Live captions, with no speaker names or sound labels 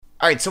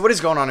All right, so what is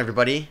going on,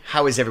 everybody?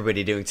 How is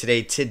everybody doing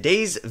today?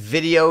 Today's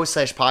video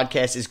slash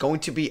podcast is going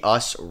to be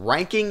us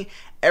ranking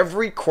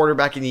every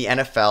quarterback in the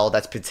NFL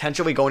that's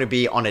potentially going to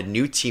be on a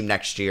new team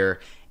next year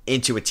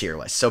into a tier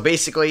list. So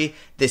basically,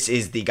 this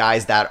is the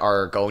guys that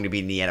are going to be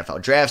in the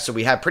NFL draft. So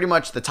we have pretty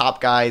much the top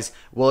guys,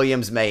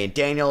 Williams, May, and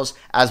Daniels,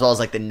 as well as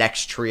like the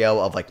next trio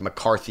of like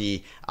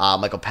McCarthy,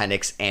 Michael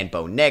Penix, and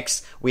Bo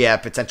Nix. We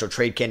have potential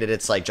trade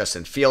candidates like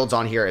Justin Fields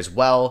on here as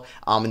well.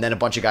 And then a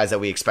bunch of guys that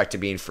we expect to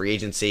be in free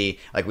agency.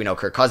 Like we know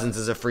Kirk Cousins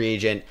is a free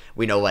agent.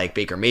 We know like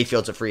Baker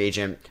Mayfield's a free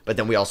agent. But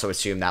then we also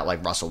assume that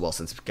like Russell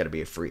Wilson's going to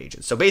be a free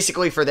agent. So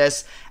basically for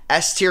this,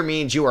 S tier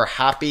means you are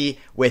happy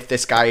with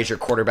this guy as your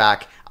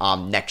quarterback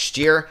next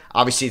year.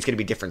 Obviously, it's going to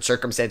be different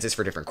circumstances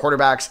for different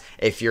quarterbacks.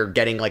 If you're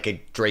getting like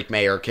a Drake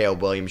May or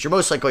Caleb Williams, you're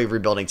most likely a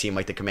rebuilding team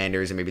like the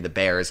Commanders and maybe the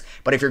Bears.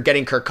 But if you're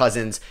getting Kirk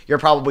Cousins, you're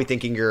probably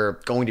thinking you're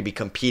going to be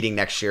competing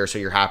next year, so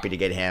you're happy to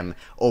get him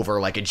over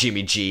like a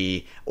Jimmy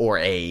G or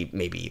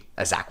maybe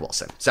a Zach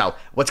Wilson. So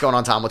what's going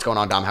on, Tom? What's going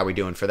on, Dom? How are we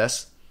doing for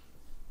this?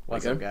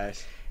 What's up,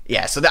 guys?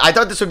 Yeah, so I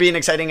thought this would be an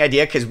exciting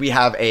idea because we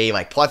have a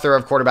like plethora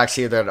of quarterbacks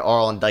here that are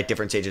all in like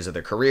different stages of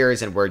their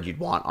careers and where you'd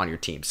want on your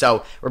team.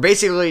 So we're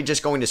basically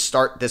just going to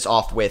start this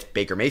off with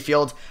Baker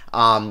Mayfield.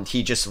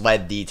 He just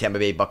led the Tampa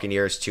Bay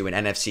Buccaneers to an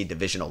NFC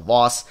divisional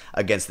loss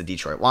against the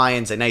Detroit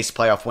Lions, a nice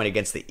playoff win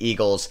against the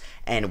Eagles,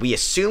 and we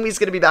assume he's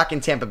going to be back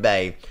in Tampa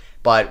Bay.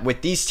 But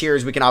with these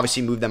tiers, we can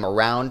obviously move them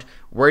around.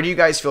 Where do you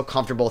guys feel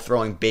comfortable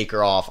throwing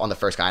Baker off on the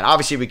first guy? And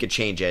obviously, we could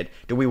change it.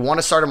 Do we want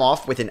to start him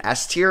off with an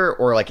S tier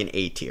or like an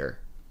A tier?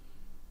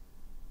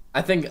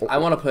 I think I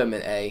want to put him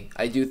in A.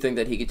 I do think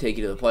that he could take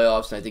you to the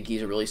playoffs, and I think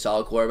he's a really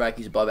solid quarterback.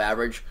 He's above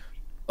average.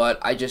 But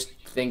I just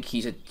think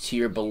he's a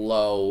tier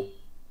below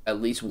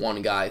at least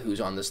one guy who's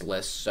on this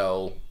list.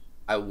 So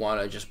I want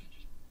to just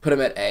put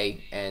him at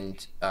A,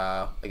 and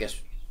I guess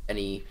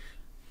any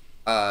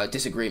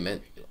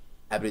disagreement,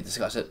 happy to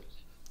discuss it.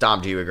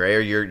 Dom, do you agree? Or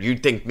you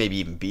think maybe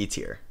even B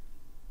tier?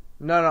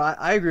 No,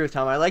 I agree with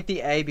Tom. I like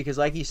the A because,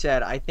 like you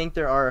said, I think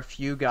there are a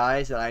few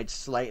guys that I'd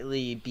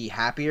slightly be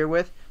happier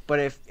with. But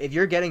if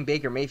you're getting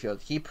Baker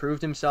Mayfield, he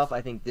proved himself, I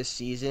think, this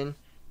season.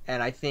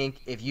 And I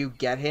think if you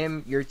get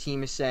him, your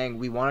team is saying,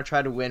 we want to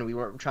try to win. We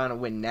weren't trying to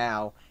win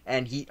now.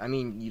 And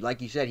like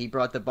you said, he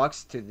brought the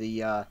Bucs to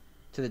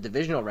the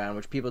divisional round,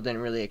 which people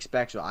didn't really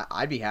expect. So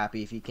I'd be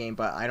happy if he came.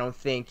 But I don't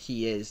think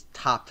he is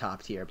top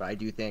tier. But I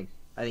think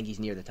he's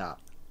near the top.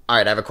 All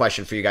right, I have a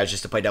question for you guys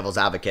just to play devil's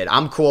advocate.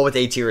 I'm cool with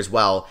A tier as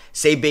well.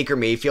 Say Baker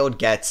Mayfield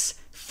gets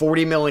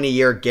 $40 million a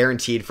year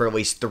guaranteed for at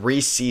least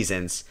 3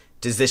 seasons.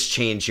 Does this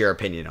change your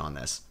opinion on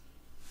this?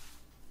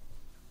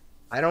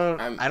 I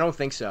don't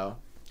think so.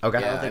 Okay.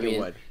 I don't think it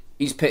would.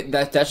 He's paid,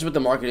 that's just what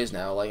the market is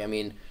now. Like, I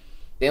mean,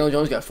 Daniel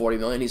Jones got $40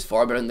 million. He's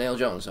far better than Daniel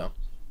Jones. So.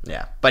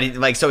 Yeah, but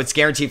so it's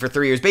guaranteed for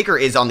 3 years. Baker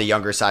is on the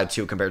younger side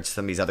too, compared to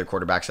some of these other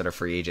quarterbacks that are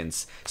free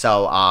agents.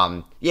 So,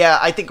 yeah,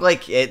 I think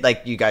like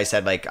you guys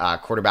said, like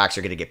quarterbacks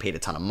are going to get paid a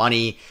ton of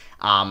money.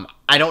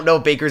 I don't know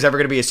if Baker's ever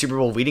going to be a Super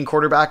Bowl leading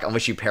quarterback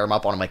unless you pair him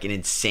up on like an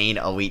insane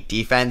elite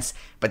defense.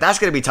 But that's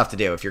going to be tough to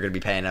do if you're going to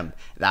be paying him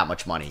that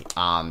much money.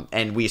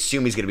 And we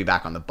assume he's going to be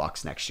back on the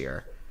Bucs next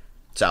year.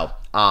 So,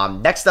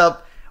 next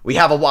up, we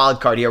have a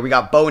wild card here. We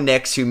got Bo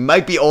Nix, who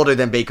might be older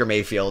than Baker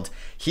Mayfield.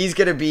 He's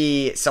going to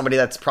be somebody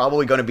that's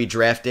probably going to be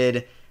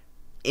drafted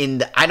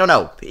I don't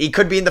know. He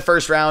could be in the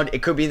first round.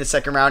 It could be in the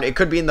second round. It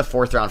could be in the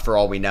fourth round for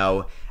all we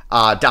know.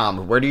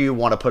 Dom, where do you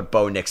want to put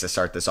Bo Nix to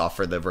start this off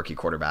for the rookie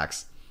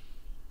quarterbacks?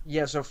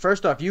 Yeah, so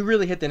first off, you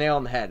really hit the nail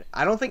on the head.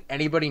 I don't think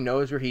anybody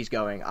knows where he's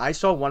going. I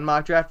saw one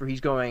mock draft where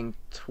he's going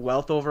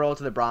 12th overall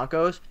to the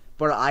Broncos,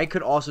 but I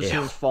could also see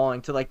him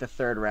falling to like the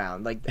third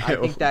round. Like I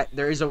think that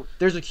there's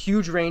a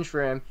huge range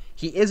for him.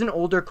 He is an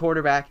older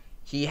quarterback.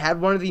 He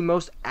had one of the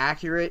most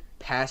accurate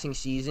passing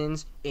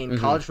seasons in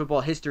college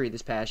football history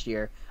this past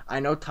year. I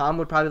know Tom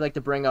would probably like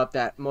to bring up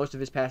that most of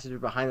his passes were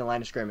behind the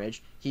line of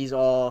scrimmage. He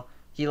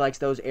likes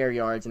those air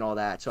yards and all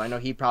that, so I know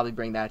he'd probably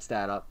bring that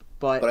stat up.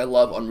 But I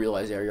love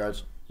unrealized air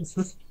yards.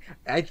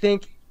 I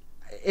think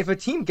if a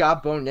team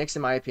got Bo Nix,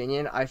 in my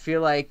opinion, I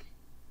feel like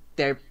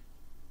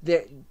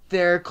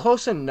they're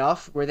close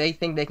enough where they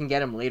think they can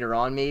get him later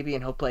on maybe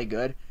and he'll play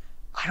good.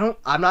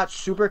 I'm not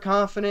super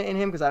confident in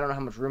him because I don't know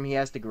how much room he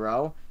has to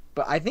grow.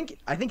 But I think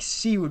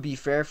C would be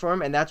fair for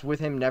him, and that's with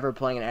him never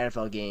playing an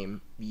NFL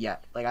game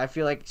yet. Like I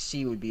feel like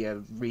C would be a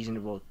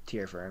reasonable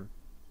tier for him.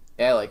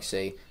 Yeah, I like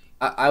C.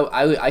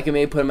 I can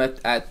maybe put him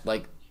at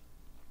like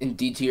in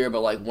D tier,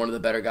 but like one of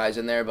the better guys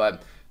in there.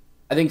 But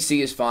I think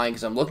C is fine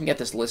because I'm looking at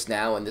this list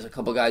now, and there's a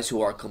couple guys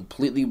who are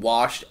completely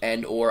washed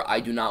or I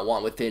do not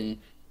want within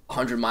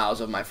 100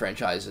 miles of my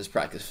franchise's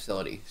practice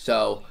facility.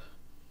 So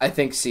I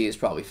think C is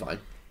probably fine.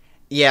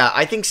 Yeah,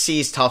 I think C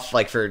is tough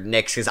like for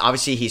Nix because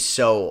obviously he's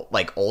so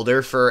like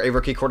older for a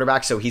rookie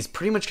quarterback, so he's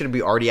pretty much going to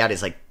be already at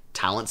his like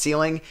talent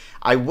ceiling.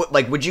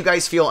 Would you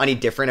guys feel any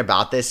different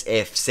about this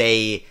if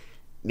say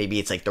maybe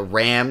it's like the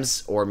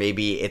Rams or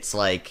maybe it's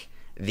like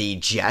the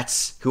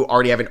Jets, who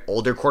already have an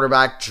older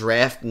quarterback,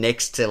 draft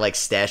Nix to like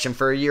stash him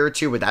for a year or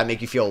two? Would that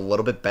make you feel a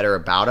little bit better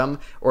about him,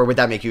 or would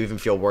that make you even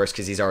feel worse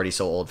because he's already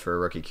so old for a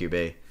rookie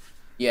QB?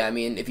 Yeah, I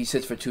mean, if he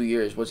sits for 2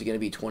 years, what's he going to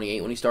be,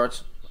 28 when he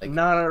starts? Like,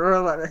 No.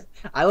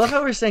 I love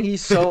how we're saying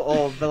he's so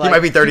old, but He like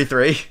might be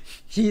 33.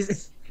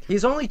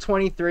 he's only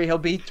 23. He'll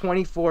be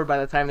 24 by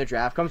the time the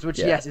draft comes, which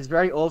yes is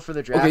very old for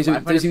the draft. okay, so I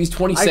find he's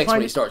 26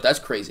 when he it- starts. That's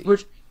crazy.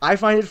 Which I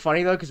find it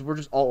funny though, because we're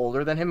just all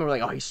older than him, and we're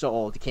like, oh, he's so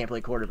old, he can't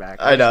play quarterback.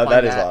 I know, just find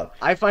that is wild.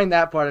 I find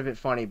that part of it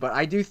funny, but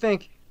I do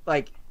think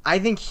I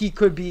think he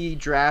could be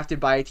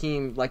drafted by a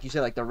team like you said,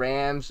 like the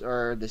Rams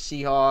or the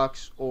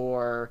Seahawks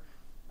or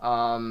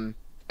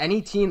any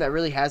team that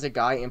really has a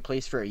guy in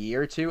place for a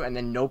year or two, and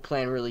then no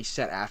plan really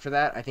set after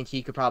that. I think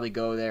he could probably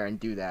go there and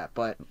do that,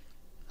 but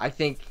I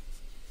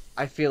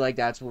feel like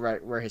that's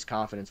where his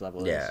confidence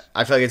level is. Yeah,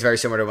 I feel like it's very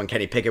similar to when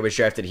Kenny Pickett was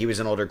drafted. He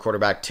was an older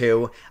quarterback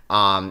too.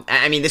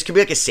 I mean, this could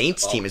be like a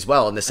Saints team as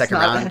well in the second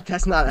round.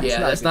 That's not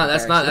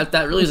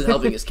That really isn't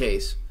helping his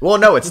case. Well,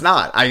 no, it's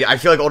not. I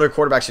feel like older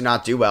quarterbacks should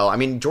not do well. I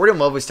mean, Jordan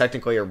Love was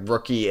technically a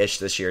rookie-ish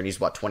this year, and he's,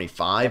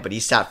 25? But he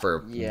sat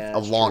for a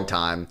long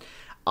time.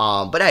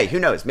 But hey, who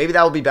knows? Maybe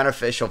that will be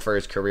beneficial for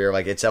his career.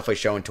 Like, it's definitely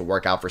shown to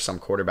work out for some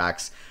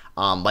quarterbacks,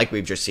 like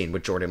we've just seen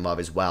with Jordan Love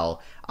as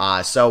well.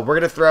 So we're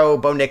going to throw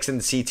Bo Nix in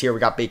the C tier. We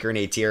got Baker in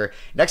A tier.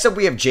 Next up,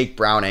 we have Jake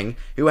Browning,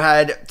 who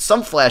had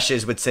some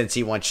flashes with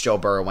Cincy once Joe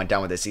Burrow went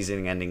down with a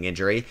season-ending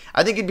injury.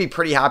 I think you'd be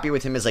pretty happy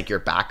with him as, your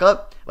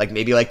backup. Like,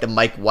 maybe the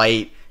Mike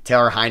White,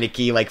 Taylor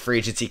Heineke, free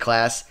agency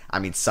class. I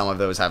mean, some of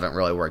those haven't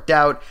really worked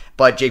out.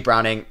 But Jake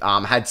Browning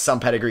had some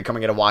pedigree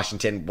coming into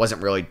Washington.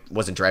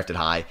 Wasn't drafted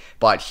high.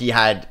 But he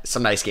had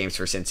some nice games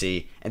for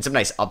Cincy and some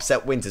nice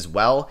upset wins as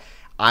well.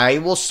 I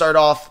will start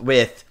off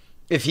with,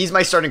 if he's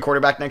my starting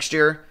quarterback next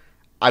year,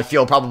 I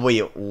feel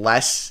probably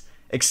less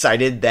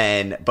excited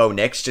than Bo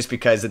Nix just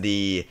because of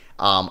the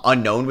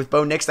unknown with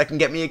Bo Nix that can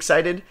get me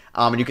excited.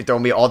 And you can throw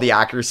me all the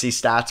accuracy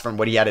stats from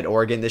what he had at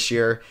Oregon this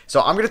year.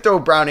 So I'm going to throw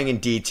Browning in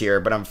D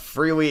tier, but I'm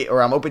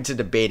open to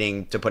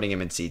debating to putting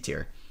him in C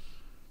tier.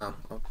 Oh,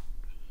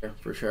 yeah,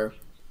 for sure.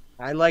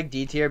 I like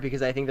D tier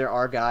because I think there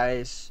are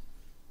guys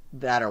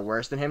that are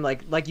worse than him.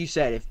 Like you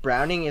said, if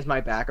Browning is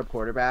my backup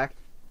quarterback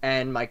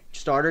and my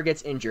starter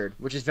gets injured,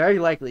 which is very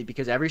likely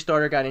because every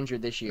starter got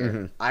injured this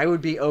year, I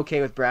would be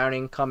okay with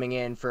Browning coming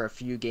in for a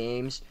few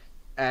games.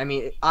 I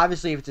mean,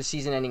 obviously, if it's a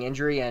season-ending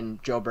injury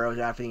and Joe Burrow's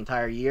out for the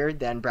entire year,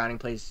 then Browning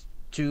plays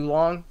too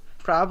long,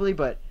 probably.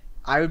 But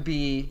I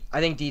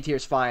think D tier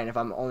is fine if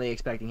I'm only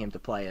expecting him to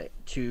play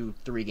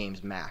 2-3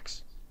 games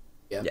max.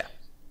 Yeah.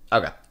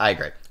 Okay, I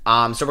agree.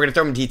 So we're going to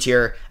throw him in D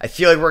tier. I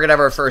feel like we're going to have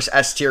our first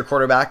S tier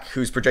quarterback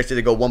who's projected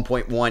to go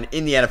 1.1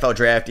 in the NFL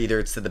draft. Either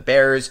it's to the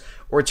Bears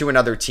or to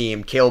another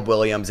team. Caleb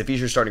Williams. If he's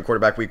your starting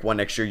quarterback week 1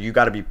 next year, you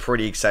got to be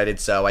pretty excited.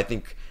 So I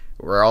think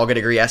we're all going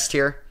to agree S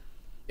tier.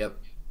 Yep.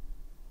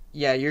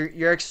 Yeah,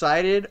 you're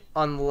excited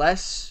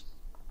unless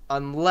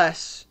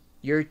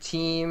your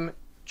team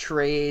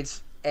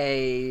trades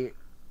a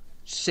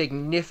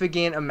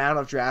significant amount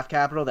of draft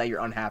capital that you're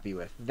unhappy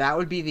with. That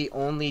would be the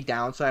only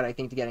downside, I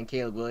think, to getting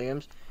Caleb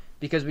Williams,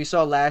 because we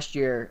saw last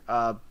year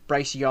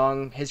Bryce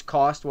Young, his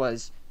cost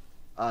was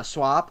a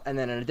swap and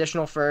then an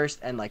additional first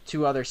and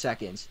 2 other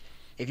seconds.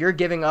 If you're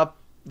giving up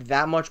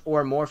that much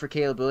or more for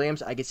Caleb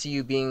Williams, I could see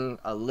you being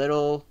a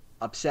little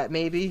upset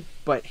maybe,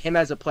 but him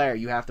as a player,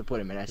 you have to put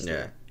him in S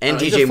tier. Yeah.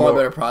 And he's DJ a far Moore.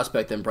 better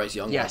prospect than Bryce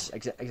Young. Yes,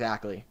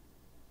 exactly.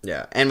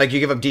 Yeah, and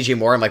you give up DJ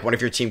Moore, and what if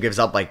your team gives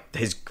up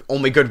his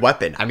only good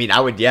weapon? I mean,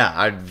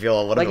 I'd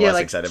feel a little bit less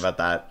excited about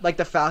that.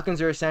 The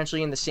Falcons are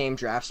essentially in the same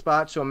draft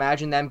spot, so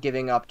imagine them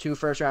giving up 2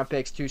 first-round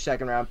picks, 2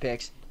 second-round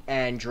picks,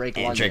 and Drake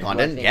London, who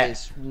I think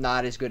is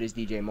not as good as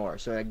DJ Moore.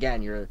 So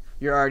again, you're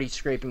already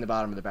scraping the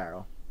bottom of the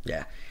barrel.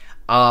 Yeah.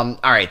 All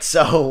right,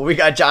 so we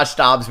got Josh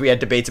Dobbs. We had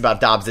debates about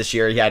Dobbs this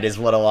year. He had his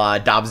little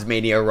Dobbs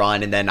Mania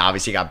run, and then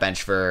obviously got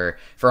benched for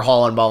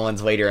Hall and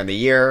Mullins later in the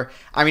year.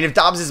 I mean, if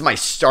Dobbs is my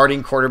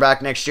starting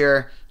quarterback next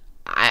year,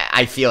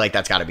 I feel like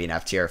that's got to be an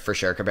F tier for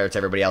sure compared to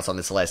everybody else on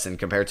this list and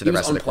compared to the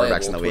rest of the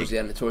quarterbacks in the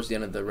league. Towards the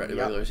end of the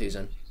regular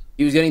season.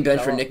 He was getting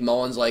benched for Nick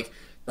Mullins,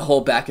 the whole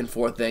back and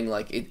forth thing,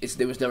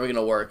 it was never going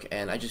to work,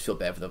 and I just feel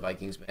bad for the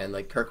Vikings, man.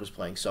 Kirk was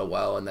playing so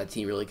well, and that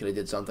team really could have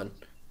did something.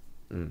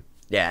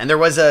 Yeah, and there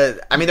was a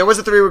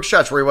 3-week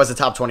stretch where he was a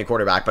top 20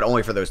 quarterback, but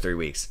only for those 3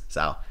 weeks.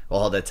 So we'll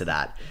hold it to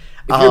that.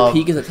 If your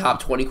peak is a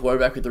top 20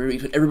 quarterback for 3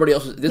 weeks, but everybody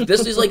else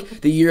this is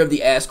the year of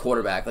the ass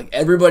quarterback.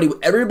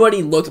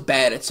 Everybody looked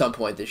bad at some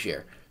point this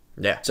year.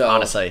 Yeah, so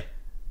honestly,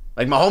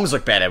 Mahomes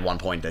looked bad at one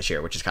point this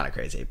year, which is kind of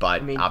crazy.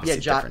 But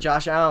obviously,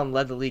 Josh Allen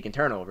led the league in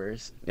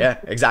turnovers. Yeah,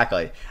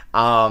 exactly.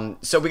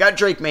 So we got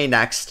Drake May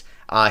next.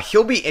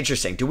 He'll be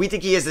interesting. Do we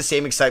think he has the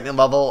same excitement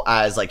level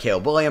as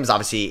Caleb Williams?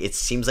 Obviously, it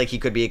seems like he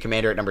could be a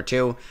commander at number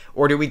 2.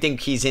 Or do we think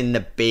he's in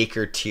the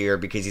Baker tier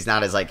because he's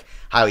not as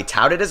highly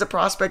touted as a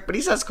prospect, but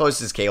he's as close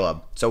as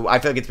Caleb? So I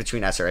feel like it's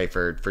between S or A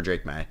for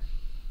Drake May.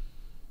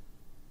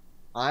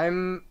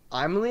 I'm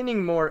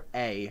leaning more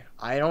A.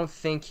 I don't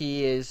think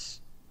he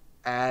is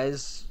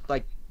as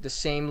the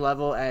same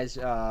level as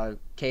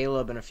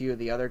Caleb and a few of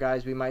the other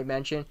guys we might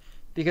mention.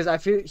 Because I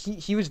feel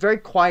he was very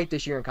quiet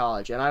this year in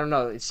college, and I don't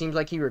know, it seems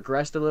like he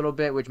regressed a little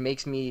bit, which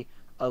makes me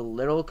a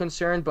little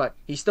concerned, but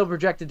he's still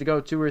projected to go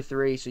 2 or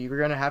 3, so you're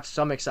going to have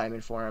some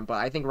excitement for him. But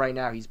I think right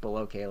now he's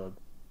below Caleb.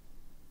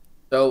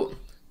 So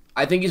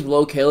I think he's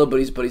below Caleb, but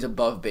he's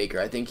above Baker.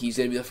 I think he's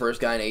going to be the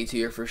first guy in A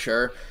tier for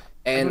sure.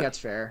 And I think that's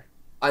fair.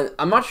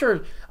 I'm not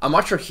sure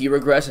he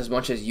regressed as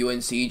much as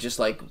UNC just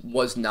like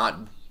was not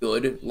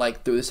good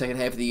like through the second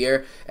half of the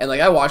year. And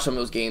like I watched some of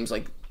those games,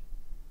 like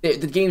the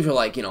games were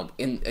like, you know,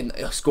 in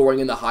scoring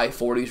in the high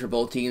 40s for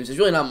both teams. There's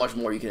really not much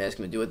more you can ask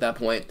him to do at that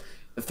point.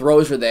 The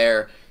throws are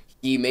there.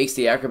 He makes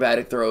the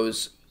acrobatic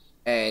throws,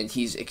 and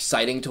he's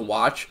exciting to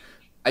watch.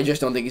 I just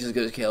don't think he's as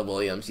good as Caleb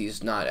Williams.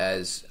 He's not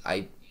as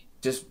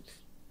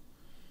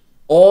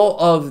all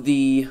of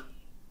the.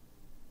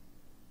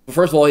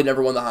 First of all, he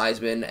never won the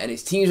Heisman, and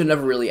his teams are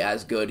never really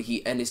as good.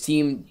 His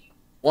team,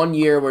 one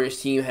year where his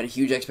team had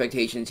huge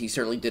expectations, he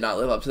certainly did not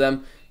live up to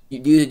them. You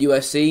did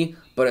USC,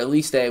 but at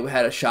least they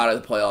had a shot at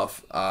the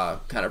playoff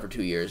kind of for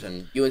 2 years,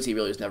 and UNC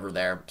really was never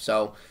there.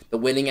 So the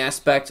winning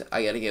aspect,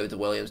 I got to give it to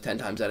Williams 10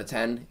 times out of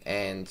 10,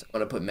 and I'm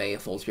going to put May a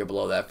full tier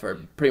below that for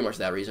pretty much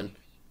that reason.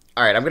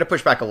 All right, I'm going to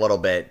push back a little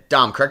bit.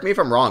 Dom, correct me if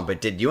I'm wrong,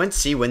 but did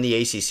UNC win the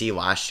ACC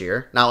last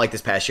year? Not like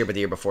this past year, but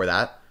the year before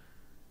that?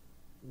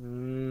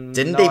 Didn't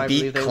they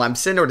beat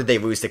Clemson, or did they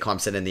lose to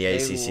Clemson in the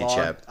ACC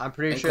chip? I'm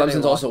pretty sure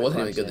Clemson's also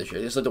wasn't even good this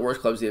year. It's like the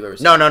worst Clemson they've ever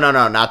seen. No,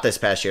 not this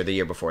past year. The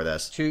year before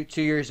this. 2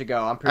 years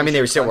ago. I'm pretty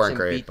sure they still Clemson weren't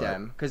great. Beat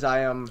them because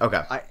I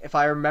okay. If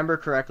I remember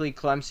correctly,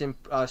 Clemson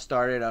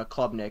started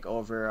Klubnik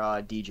over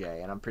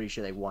DJ, and I'm pretty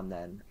sure they won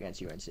then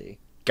against UNC.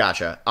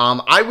 Gotcha.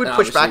 I would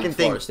push back and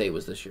think Florida State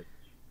was this year.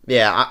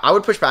 Yeah, I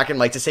would push back and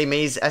like to say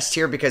May's S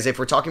tier because if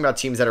we're talking about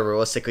teams that are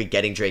realistically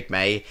getting Drake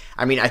May,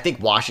 I mean, I think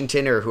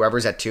Washington or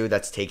whoever's at 2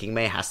 that's taking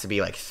May has to be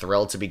like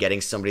thrilled to be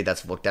getting somebody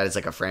that's looked at as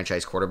like a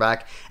franchise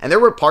quarterback. And there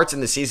were parts in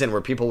the season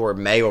where people were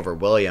May over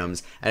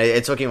Williams, and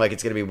it's looking like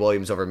it's going to be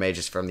Williams over May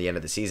just from the end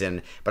of the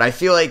season. But I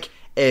feel like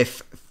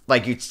if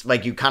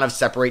you kind of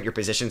separate your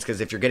positions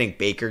because if you're getting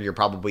Baker, you're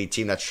probably a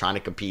team that's trying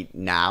to compete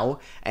now,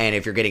 and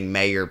if you're getting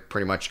May, you're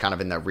pretty much kind of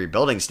in the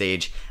rebuilding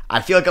stage. I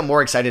feel like I'm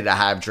more excited to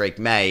have Drake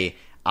May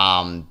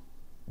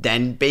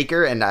than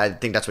Baker, and I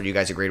think that's what you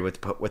guys agreed with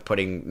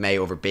putting May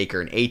over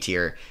Baker in A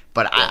tier.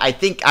 But yeah. I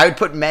think I would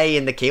put May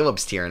in the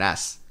Caleb's tier in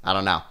S. I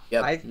don't know.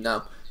 Yep,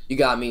 no, you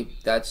got me.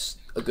 That's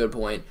a good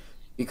point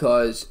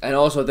because, and I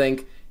also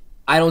think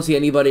I don't see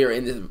anybody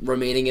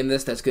remaining in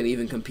this that's going to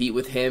even compete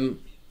with him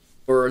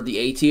for the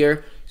A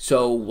tier.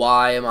 So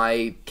why am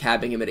I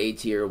capping him at A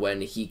tier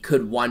when he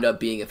could wind up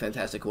being a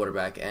fantastic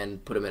quarterback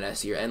and put him in S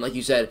tier? And like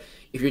you said,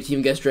 if your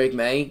team gets Drake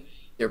May,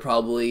 they're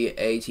probably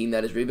a team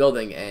that is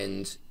rebuilding,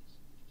 and it's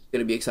going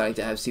to be exciting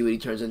to see what he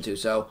turns into.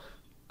 So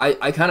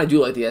I kind of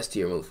do like the S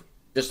tier move,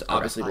 just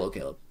obviously below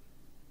Caleb.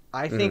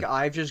 I think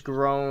I've just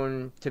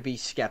grown to be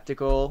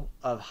skeptical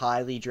of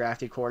highly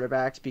drafted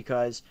quarterbacks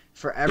because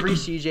for every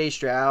CJ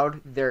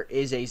Stroud, there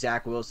is a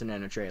Zach Wilson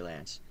and a Trey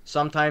Lance.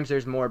 Sometimes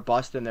there's more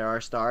bust than there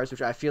are stars,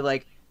 which I feel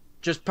like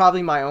just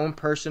probably my own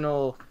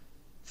personal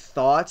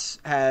thoughts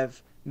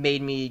have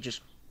made me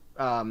just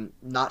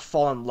not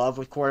fall in love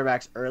with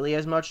quarterbacks early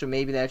as much, so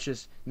maybe that's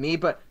just me,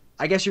 but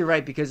I guess you're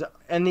right because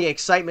in the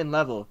excitement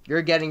level,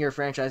 you're getting your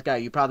franchise guy,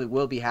 you probably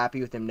will be happy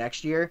with him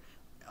next year.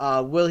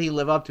 Will he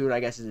live up to it,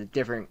 I guess, is a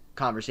different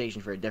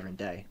conversation for a different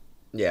day.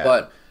 Yeah.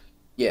 But,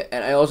 yeah,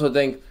 and I also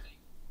think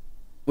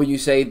when you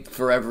say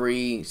for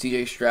every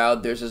CJ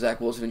Stroud, there's a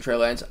Zach Wilson and Trey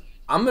Lance,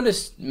 I'm going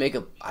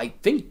to I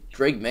think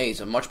Drake May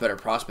is a much better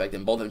prospect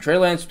than both of them. Trey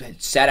Lance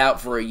had sat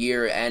out for a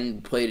year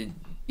and played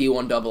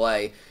D1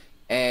 AA,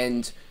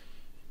 and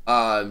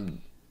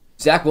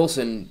Zach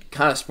Wilson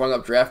kind of sprung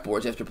up draft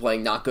boards after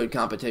playing not good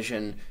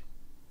competition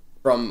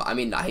from, I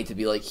mean, I hate to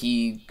be like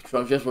he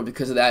sprung just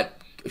because of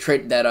that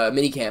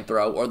minicamp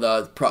throw or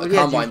the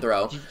combine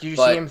throw. Did you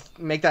see him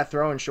make that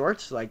throw in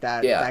shorts like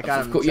that? Yeah, that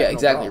got him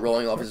exactly,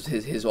 rolling off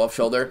his off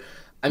shoulder.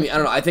 I mean, I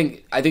don't know.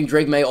 I think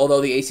Drake May,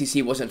 although the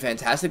ACC wasn't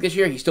fantastic this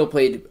year, he still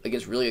played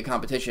against really good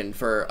competition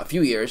for a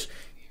few years.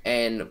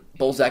 And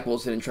both Zach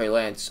Wilson and Trey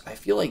Lance, I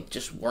feel like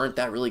just weren't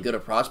that really good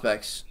of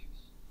prospects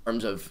in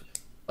terms of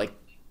like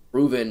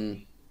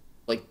proven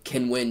like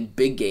can win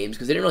big games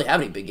because they didn't really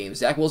have any big games.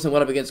 Zach Wilson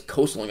went up against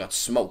Coastal and got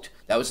smoked.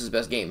 That was his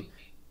best game.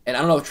 And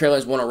I don't know if Trey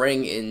Lance won a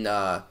ring in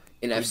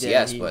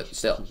FCS, but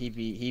still. He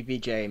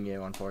beat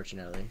JMU,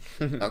 unfortunately.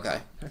 Okay.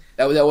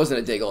 That wasn't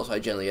a dig also. I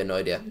genuinely had no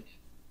idea.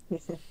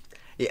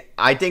 Yeah,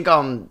 I think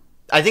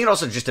it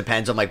also just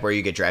depends on like where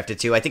you get drafted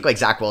to. I think like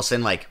Zach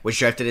Wilson like was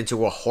drafted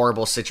into a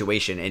horrible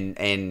situation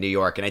in New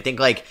York, and I think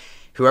like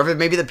whoever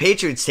maybe the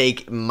Patriots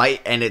take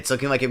might, and it's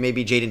looking like it may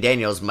be Jaden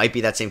Daniels, might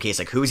be that same case.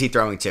 Like who's he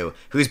throwing to?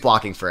 Who's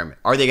blocking for him?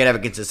 Are they gonna have a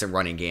consistent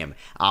running game?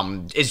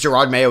 Is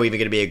Gerard Mayo even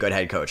gonna be a good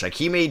head coach? Like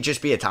he may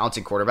just be a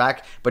talented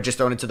quarterback, but just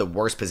thrown into the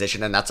worst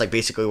position, and that's like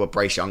basically what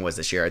Bryce Young was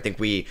this year. I think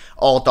we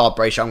all thought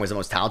Bryce Young was the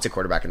most talented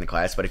quarterback in the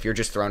class, but if you're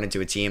just thrown into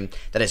a team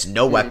that has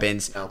no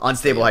weapons,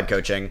 unstable head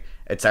coaching,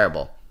 it's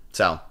terrible.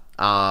 So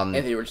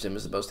Anthony Richardson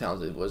was the most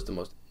talented.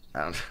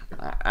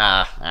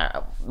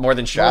 More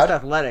than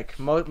Stroud?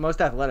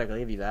 Most athletic, I'll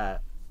give you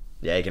that.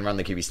 Yeah, he can run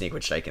the QB sneak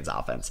with Steichen's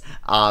offense.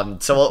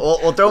 So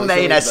we'll throw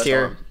May in S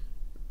tier.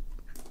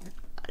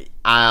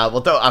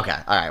 Okay,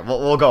 all right.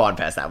 We'll go on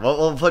past that.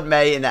 We'll put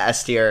May in the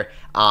S tier.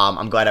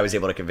 I'm glad I was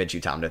able to convince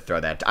you, Tom, to throw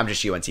that. I'm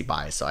just UNC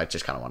biased, so I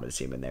just kind of wanted to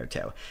see him in there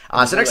too.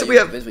 So next up we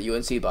have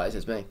UNC bias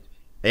is me.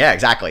 Yeah,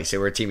 exactly. So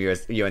we're Team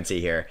UNC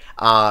here.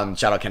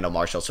 Shout out Kendall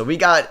Marshall. So we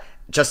got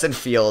Justin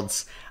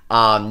Fields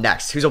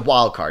next, who's a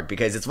wild card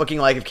because it's looking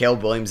like if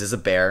Caleb Williams is a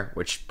Bear,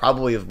 which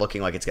probably is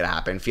looking like it's going to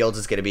happen, Fields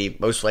is going to be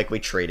most likely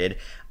traded.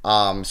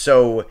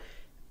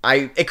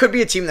 It could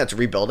be a team that's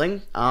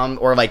rebuilding,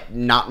 or like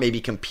not maybe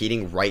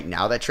competing right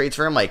now that trades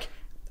for him. Like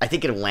I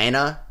think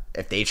Atlanta,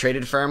 if they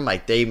traded for him,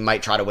 like they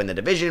might try to win the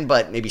division,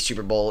 but maybe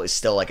Super Bowl is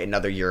still like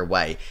another year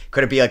away.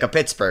 Could it be like a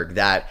Pittsburgh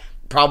that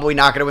probably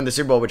not going to win the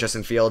Super Bowl with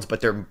Justin Fields,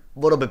 but they're a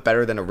little bit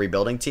better than a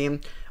rebuilding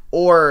team?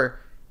 Or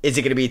is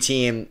it going to be a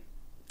team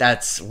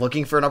that's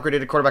looking for an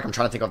upgraded quarterback? I'm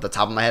trying to think off the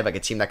top of my head, like a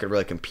team that could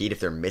really compete if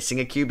they're missing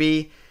a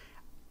QB.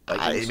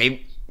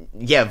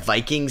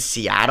 Vikings,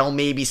 Seattle,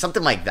 maybe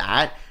something like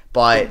that.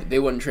 But they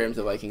wouldn't trade him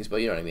to the Vikings, but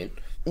you know what I mean.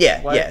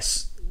 Yeah,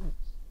 yes.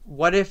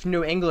 What if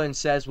New England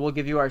says we'll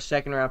give you our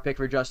second round pick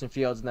for Justin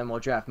Fields and then we'll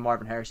draft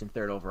Marvin Harrison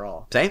third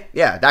overall? Same?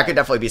 Yeah, that could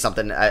definitely be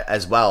something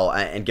as well,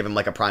 and give him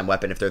like a prime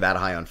weapon if they're that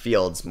high on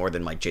Fields, more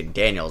than like Jaden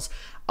Daniels.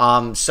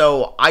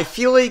 So I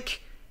feel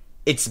like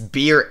it's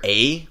B or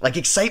A, like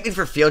excitement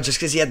for Fields just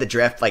because he had the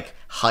draft like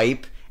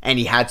hype and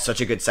he had such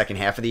a good second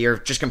half of the year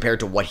just compared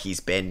to what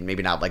he's been.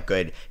 Maybe not like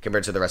good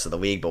compared to the rest of the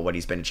league, but what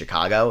he's been in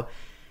Chicago.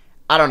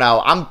 I don't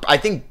know. I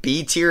think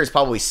B tier is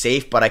probably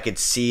safe, but I could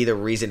see the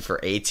reason for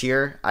A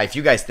tier. If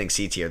you guys think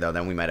C tier though,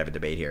 then we might have a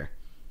debate here.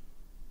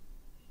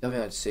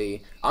 Definitely not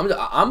C.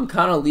 I'm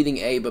kind of leading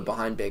A, but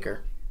behind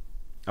Baker.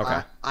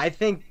 Okay. I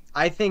think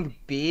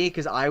B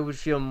because I would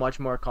feel much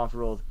more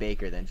comfortable with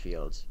Baker than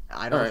Fields.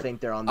 I don't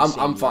think they're on the same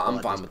level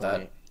I'm fine with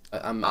point.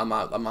 that. I'm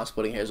not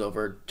splitting hairs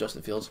over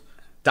Justin Fields.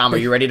 Dom, are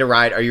you ready to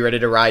ride? Are you ready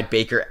to ride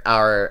Baker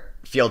or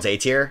Fields A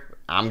tier?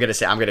 I'm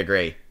gonna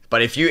agree.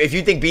 But if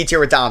you think B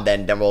tier with Dom,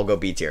 then we'll go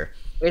B tier.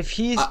 A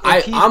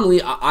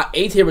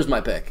tier was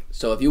my pick.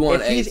 So if you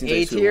want he's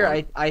A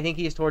tier, I think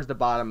he's towards the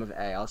bottom of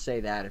A. I'll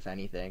say that if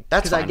anything.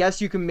 That's fine. Because I guess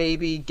you can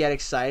maybe get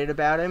excited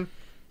about him,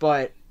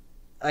 but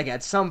like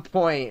at some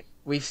point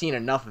we've seen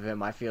enough of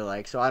him. I feel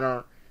like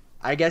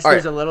I guess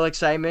there's a little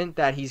excitement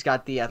that he's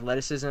got the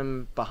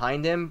athleticism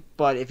behind him.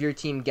 But if your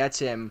team gets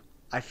him,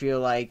 I feel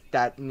like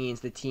that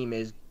means the team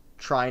is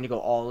trying to go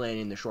all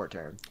in the short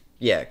term.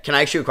 Yeah, can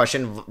I ask you a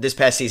question? This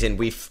past season,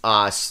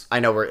 I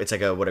know it's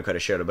like a woulda, coulda,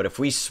 shoulda, but if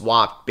we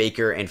swapped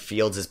Baker and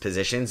Fields' as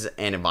positions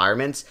and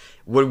environments,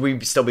 would we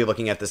still be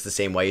looking at this the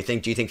same way?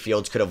 Do you think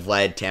Fields could have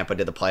led Tampa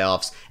to the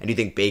playoffs, and do you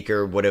think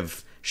Baker would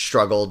have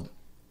struggled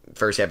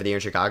first half of the year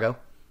in Chicago?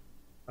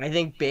 I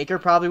think Baker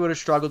probably would have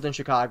struggled in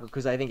Chicago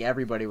because I think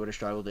everybody would have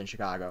struggled in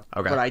Chicago.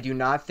 Okay. But I do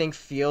not think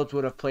Fields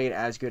would have played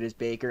as good as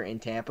Baker in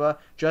Tampa,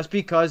 just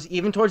because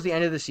even towards the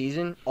end of the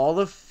season, all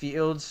of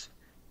Fields'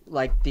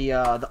 like the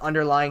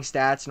underlying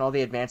stats and all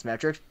the advanced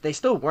metrics, they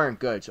still weren't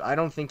good. So I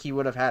don't think he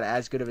would have had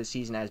as good of a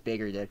season as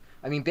Baker did.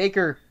 I mean,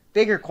 Baker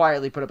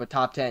quietly put up a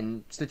top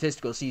 10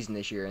 statistical season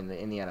this year in the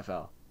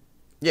NFL.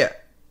 Yeah,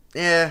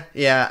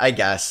 I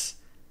guess.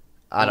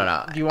 I don't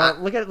know. Do you want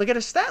to look at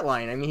his stat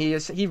line? I mean,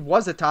 he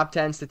was a top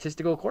 10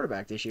 statistical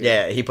quarterback this year.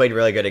 Yeah, he played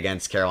really good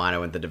against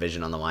Carolina with the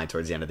division on the line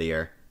towards the end of the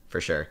year,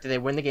 for sure. Did they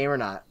win the game or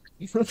not?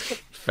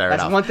 Fair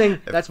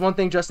enough. That's one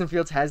thing Justin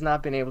Fields has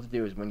not been able to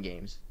do is win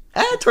games.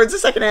 Towards the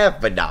second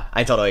half, but no,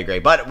 I totally agree.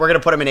 But we're going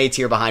to put him in A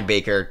tier behind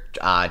Baker,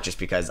 just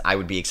because I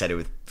would be excited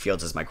with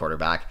Fields as my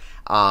quarterback.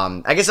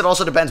 I guess it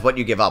also depends what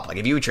you give up. Like,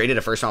 if you traded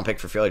a first-round pick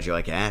for Fields, you're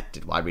like,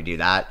 why'd we do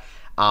that?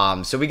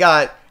 So we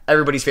got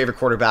everybody's favorite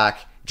quarterback,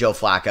 Joe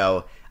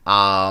Flacco.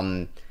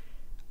 I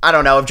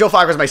don't know. If Joe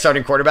Flacco was my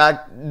starting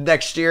quarterback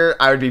next year,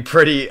 I would be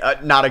pretty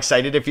not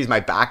excited. If he's my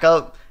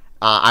backup,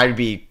 I'd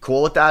be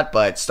cool with that.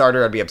 But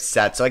starter, I'd be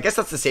upset. So I guess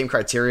that's the same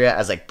criteria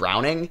as, like,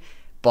 Browning.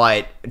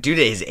 But due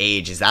to his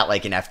age, is that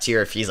like an F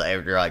tier? If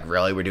you're like,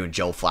 really, we're doing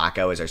Joe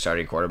Flacco as our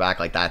starting quarterback,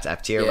 like that's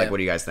F tier. Yeah. Like, what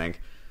do you guys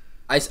think?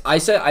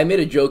 I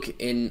made a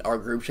joke in our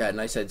group chat and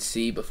I said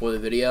C before the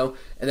video,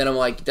 and then I'm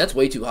like, that's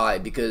way too high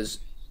because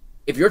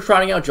if you're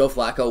trotting out Joe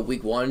Flacco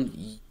week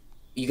 1,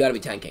 you got to be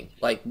tanking.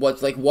 Like, what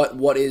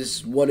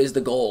is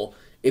the goal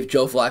if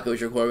Joe Flacco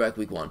is your quarterback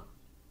week 1?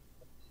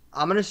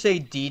 I'm gonna say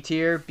D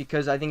tier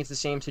because I think it's the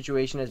same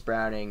situation as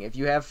Browning. If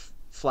you have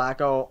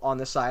Flacco on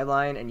the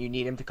sideline and you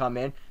need him to come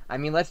in, I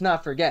mean, let's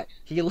not forget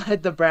he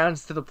led the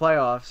Browns to the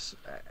playoffs.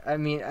 I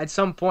mean, at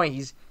some point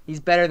he's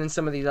better than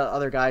some of these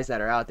other guys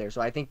that are out there.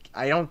 So I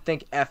don't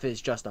think F is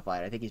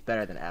justified. I think he's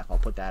better than F. I'll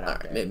put that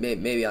out there.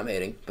 Maybe I'm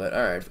hating, but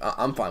all right,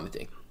 I'm fine with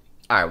D.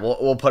 All right,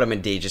 we'll put him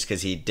in D just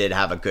because he did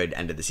have a good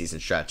end of the season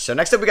stretch. So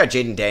next up we got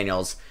Jaden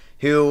Daniels,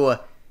 who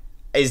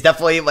is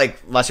definitely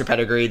like lesser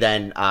pedigree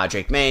than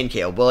Drake May and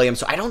Caleb Williams.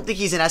 So I don't think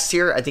he's an S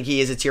tier. I think he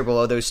is a tier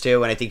below those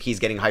two, and I think he's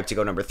getting hyped to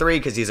go number 3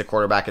 because he's a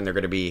quarterback and they're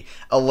going to be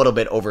a little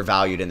bit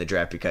overvalued in the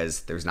draft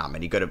because there's not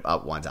many good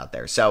ones out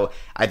there. So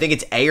I think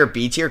it's A or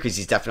B tier because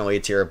he's definitely a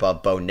tier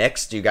above Bo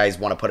Nix. Do you guys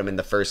want to put him in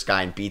the first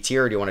guy in B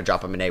tier, or do you want to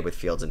drop him in A with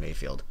Fields and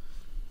Mayfield?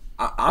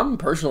 I'm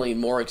personally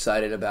more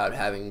excited about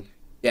having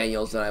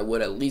Daniels than I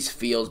would at least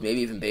Fields,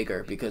 maybe even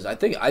Baker, because I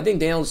think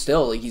Daniels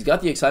still, like, he's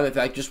got the excitement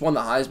fact. Just won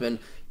the Heisman.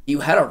 He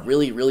had a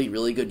really, really,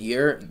 really good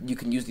year. You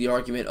can use the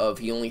argument of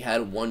he only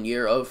had 1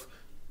 year of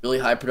really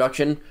high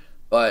production,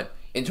 but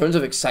in terms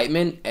of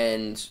excitement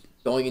and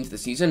going into the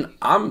season,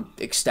 I'm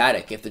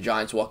ecstatic if the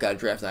Giants walk out of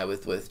draft night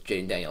with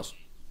Jaden Daniels.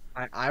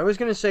 I was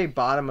gonna say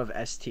bottom of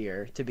S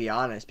tier, to be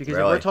honest, because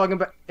Really? if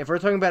we're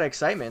talking about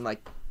excitement,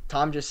 like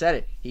Tom just said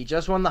it, he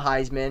just won the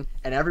Heisman,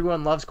 and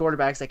everyone loves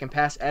quarterbacks that can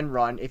pass and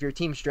run. If your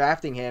team's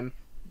drafting him,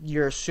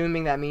 you're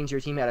assuming that means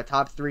your team had a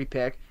top 3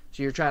 pick,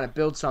 so you're trying to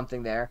build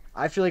something there.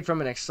 I feel like from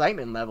an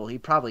excitement level, he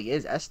probably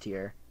is S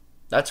tier.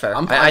 That's fair.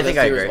 I think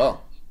I agree. as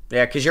well.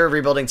 Yeah, because you're a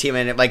rebuilding team,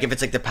 and like if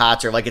it's like the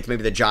Pats or like it's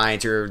maybe the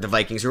Giants or the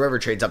Vikings, whoever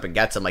trades up and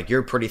gets them, like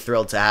you're pretty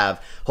thrilled to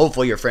have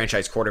hopefully your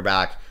franchise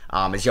quarterback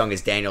as young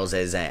as Daniels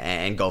is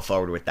and go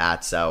forward with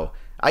that. So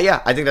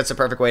yeah, I think that's the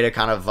perfect way to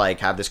kind of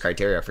like have this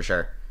criteria for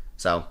sure.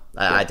 So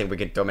I think we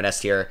could throw him in S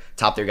tier,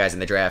 top 3 guys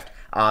in the draft.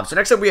 So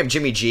next up we have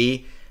Jimmy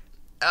G.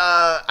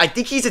 I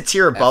think he's a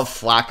tier above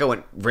Flacco,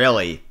 and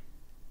really,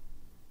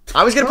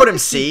 I was gonna put him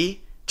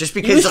C just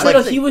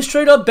because he was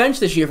straight up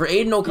bench this year for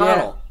Aiden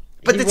O'Connell. Yeah.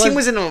 But the team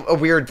was in a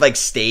weird like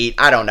state.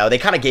 I don't know. They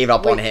kind of gave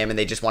up on him, and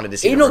they just wanted to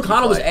see. Aiden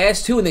O'Connell was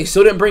ass too, and they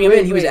still didn't bring him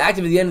in. He was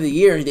active at the end of the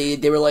year, and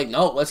they were like,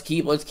 "No, let's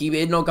keep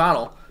Aiden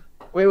O'Connell."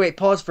 Wait,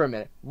 pause for a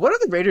minute. What are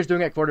the Raiders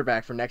doing at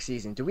quarterback for next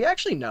season? Do we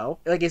actually know?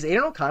 Like, is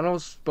Aiden O'Connell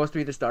supposed to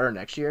be the starter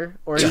next year,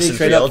 or Did is they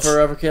trade up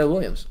for Caleb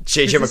Williams?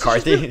 JJ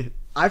McCarthy.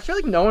 I feel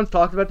like no one's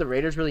talked about the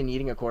Raiders really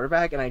needing a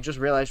quarterback, and I just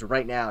realized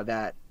right now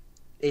that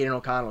Aiden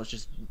O'Connell is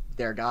just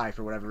their guy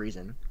for whatever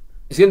reason.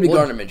 It's gonna be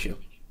Gardner Minshew.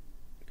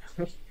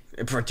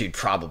 Dude,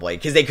 probably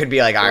because they could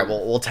be like, all right,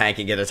 we'll tank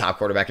and get a top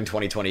quarterback in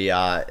 2020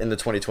 in the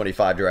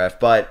 2025 draft.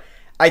 But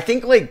I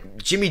think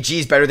like Jimmy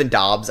G's better than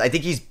Dobbs. I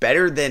think he's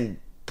better than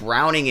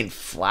Browning and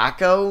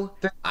Flacco.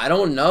 I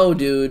don't know,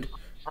 dude.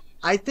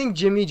 I think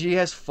Jimmy G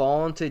has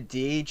fallen to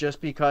D just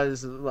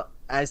because,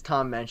 as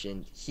Tom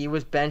mentioned, he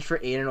was benched for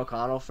Aiden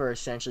O'Connell for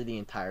essentially the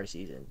entire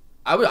season.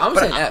 I'm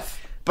saying F.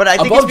 But I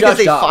think Above it's because Josh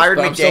they Dobbs, fired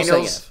but I'm still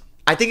saying McDaniels. F.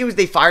 I think it was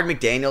they fired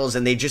McDaniels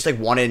and they just like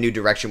wanted a new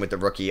direction with the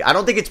rookie. I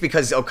don't think it's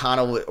because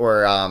O'Connell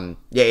or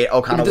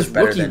O'Connell was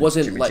better than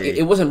Jimmy G.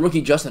 It wasn't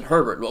rookie Justin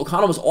Herbert.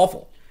 O'Connell was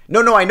awful.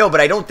 No, I know, but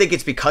I don't think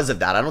it's because of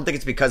that. I don't think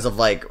it's because of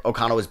like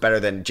O'Connell was better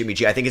than Jimmy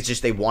G. I think it's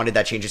just they wanted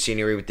that change of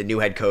scenery with the new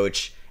head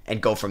coach and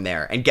go from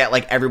there and get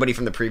like everybody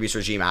from the previous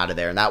regime out of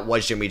there. And that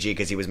was Jimmy G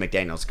because he was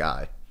McDaniel's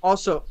guy.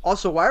 Also,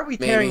 why are we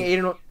tearing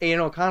Aiden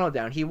O'Connell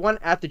down? He won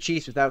at the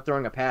Chiefs without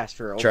throwing a pass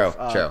for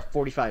over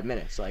 45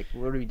 minutes. Like,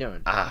 what are we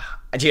doing?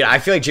 Dude, I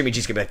feel like Jimmy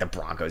G's gonna be like the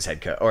Broncos head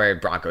coach or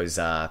Broncos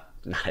not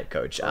head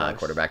coach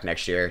quarterback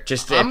next year.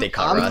 Just if they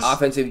cut Russ.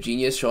 Offensive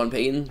genius Sean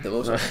Payton, the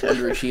most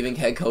underachieving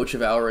head coach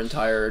of our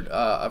entire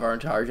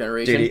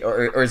generation. Dude,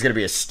 or he's gonna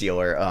be a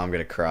Steeler. Oh, I'm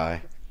gonna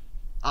cry.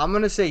 I'm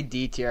gonna say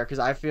D tier because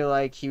I feel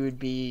like he would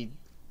be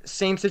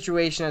same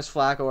situation as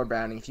Flacco or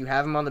Browning. If you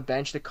have him on the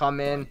bench to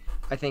come in,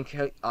 I think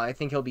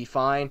he'll be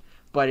fine.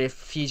 But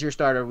if he's your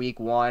starter week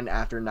 1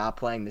 after not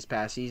playing this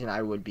past season,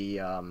 I'd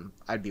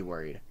be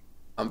worried.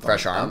 I'm fine.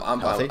 Fresh arm, I'm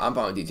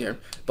fine with D tier,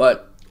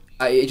 but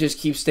it just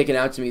keeps sticking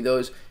out to me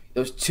those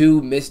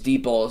 2 missed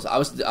deep balls. I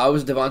was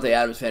Devontae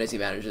Adams' fantasy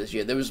manager this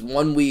year. There was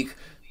 1 week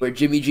where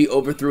Jimmy G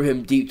overthrew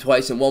him deep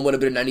twice, and one would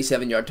have been a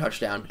 97-yard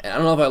touchdown. And I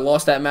don't know if I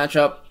lost that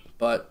matchup,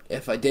 but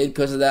if I did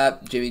because of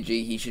that, Jimmy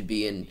G, he should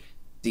be in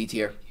D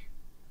tier.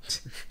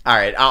 All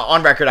right,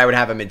 on record, I would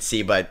have him in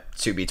C, but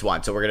 2 beats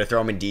 1, so we're going to throw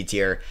him in D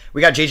tier.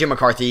 We got JJ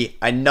McCarthy,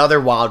 another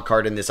wild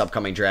card in this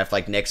upcoming draft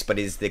like Knicks, but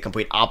is the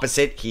complete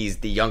opposite. He's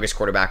the youngest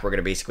quarterback we're going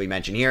to basically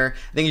mention here.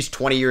 I think he's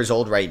 20 years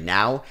old right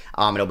now,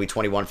 and he'll be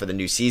 21 for the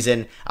new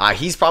season.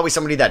 He's probably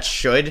somebody that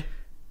should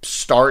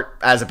start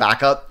as a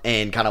backup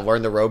and kind of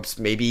learn the ropes.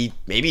 Maybe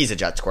he's a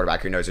Jets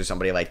quarterback, who knows, or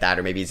somebody like that,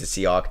 or maybe he's a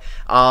Seahawk.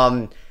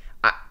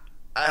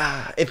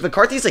 If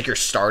McCarthy's like your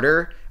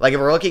starter, like if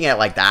we're looking at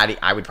like that,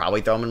 I would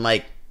probably throw him in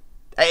like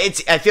I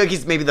feel like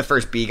he's maybe the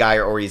first B guy,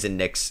 or he's in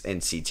Knicks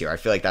in C tier. I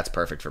feel like that's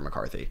perfect for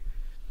McCarthy.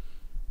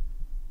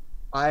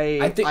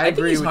 I think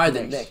he's higher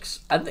than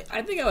Knicks. I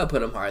think I would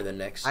put him higher than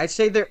Knicks. I'd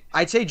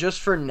say just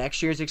for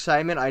next year's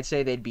excitement, I'd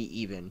say they'd be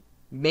even.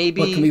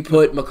 Maybe. But can we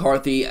put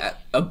McCarthy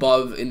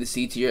above in the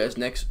C tier as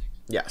Knicks?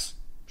 Yes.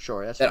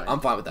 Sure, that's fine. I'm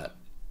fine with that.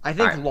 I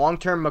think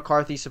long-term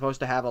McCarthy's supposed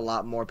to have a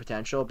lot more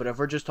potential, but if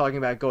we're just talking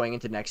about going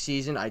into next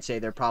season, I'd say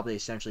they're probably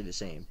essentially the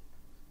same.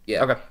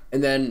 Yeah. Okay.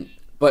 And then,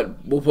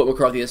 but we'll put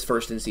McCarthy as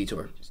first in C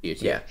tier.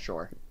 Yeah,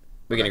 sure.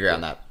 We can agree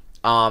on that.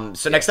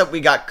 So next up, we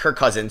got Kirk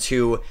Cousins,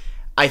 who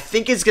I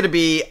think is going to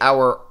be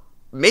our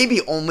maybe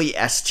only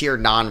S tier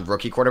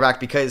non-rookie quarterback,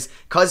 because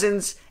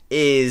Cousins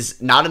is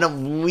not an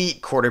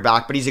elite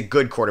quarterback, but he's a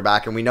good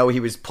quarterback, and we know he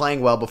was playing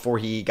well before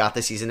he got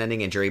the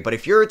season-ending injury. But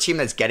if you're a team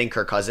that's getting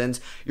Kirk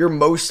Cousins, you're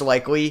most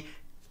likely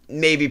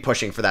maybe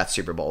pushing for that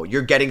Super Bowl.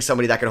 You're getting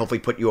somebody that can hopefully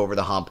put you over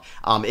the hump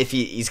if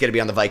he's going to be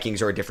on the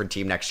Vikings or a different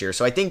team next year.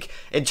 So I think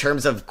in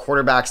terms of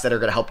quarterbacks that are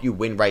going to help you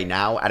win right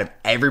now, out of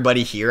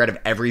everybody here, out of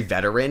every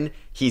veteran,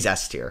 he's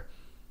S tier.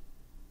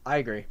 I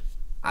agree.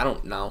 I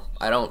don't know.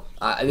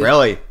 I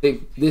Really?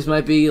 think this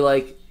might be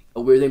like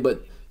a weird thing,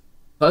 but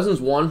Cousins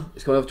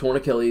is coming off torn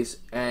Achilles,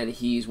 and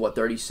he's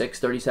 36,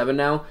 37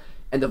 now.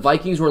 And the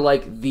Vikings were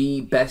like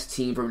the best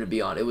team for him to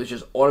be on. It was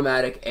just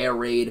automatic air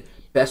raid,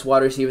 best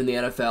wide receiver in the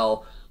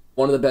NFL,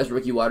 one of the best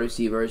rookie wide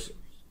receivers.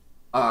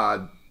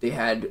 They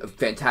had a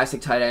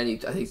fantastic tight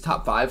end. I think he's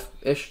top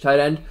 5-ish tight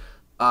end.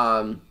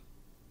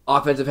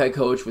 Offensive head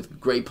coach with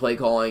great play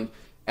calling,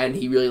 and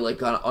he really like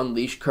got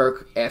unleashed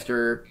Kirk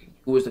after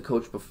who was the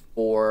coach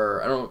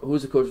before? I don't know who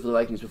was the coach for the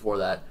Vikings before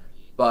that,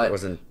 but It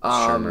wasn't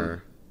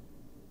Shermer.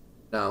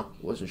 No,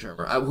 it wasn't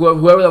Shermer.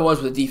 Whoever that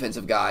was a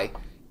defensive guy,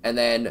 and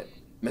then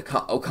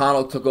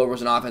O'Connell took over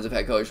as an offensive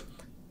head coach,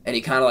 and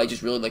he kind of like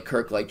just really like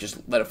Kirk like just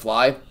let it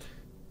fly.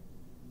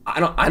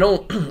 I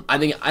don't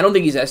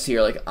think he's S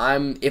tier. Like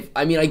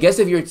I guess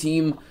if your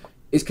team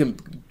is trying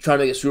to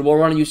make a Super Bowl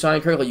run and you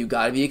sign Kirk, like you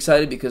gotta be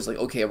excited because like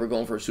okay, we're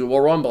going for a Super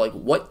Bowl run, but like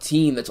what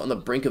team that's on the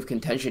brink of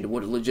contention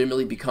would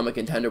legitimately become a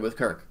contender with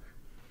Kirk?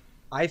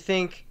 I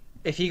think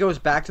if he goes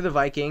back to the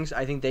Vikings,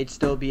 I think they'd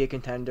still be a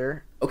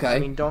contender. Okay.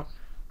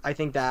 I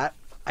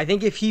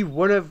think if he'd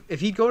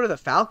go to the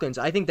Falcons,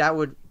 I think that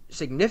would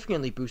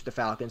significantly boost the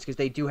Falcons because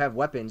they do have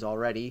weapons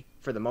already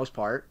for the most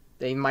part.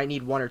 They might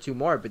need one or two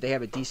more, but they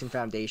have a decent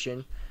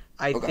foundation.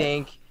 I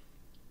think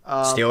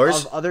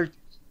Steelers?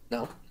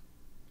 No.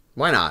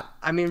 Why not?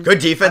 I mean, good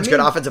defense,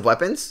 good offensive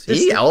weapons.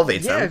 He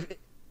elevates them.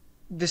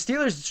 The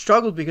Steelers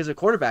struggled because of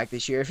quarterback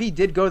this year. If he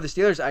did go to the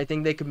Steelers, I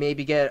think they could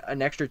maybe get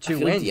an extra 2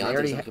 wins. They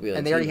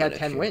already had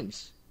 10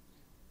 wins.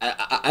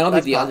 I don't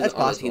think Deontay's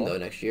on the team though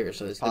next year,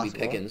 so it's gonna be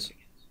Pickens.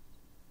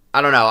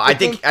 I don't know. I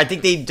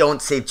think they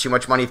don't save too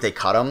much money if they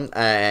cut him,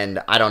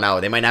 and I don't know.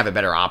 They might have a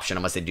better option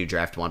unless they do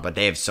draft one, but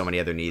they have so many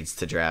other needs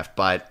to draft.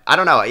 But I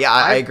don't know. Yeah,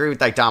 I agree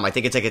with like Dom. I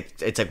think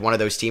it's like one of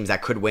those teams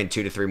that could win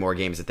 2 to 3 more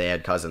games if they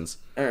had Cousins.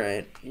 All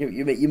right,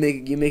 you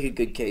make a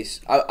good case.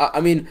 I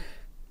mean,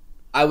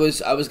 I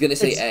was gonna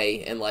say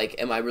A, and like,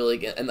 am I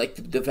really? And like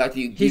the fact that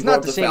he's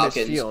not the same Falcons,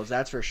 as Fields,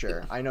 that's for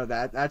sure. I know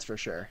that's for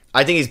sure.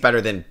 I think he's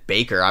better than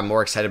Baker. I'm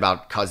more excited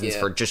about Cousins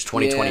for just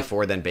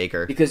 2024 than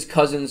Baker because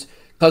Cousins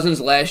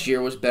last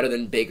year was better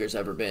than Baker's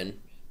ever been.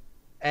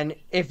 And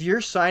if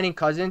you're signing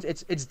Cousins,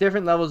 it's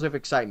different levels of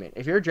excitement.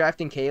 If you're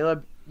drafting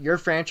Caleb, your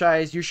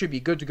franchise, you should be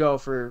good to go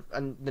for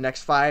the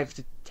next 5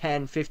 to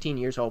 10, 15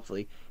 years,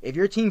 hopefully. If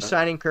your team's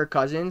signing Kirk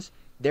Cousins,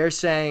 they're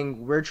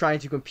saying we're trying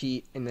to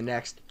compete in the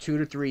next 2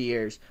 to 3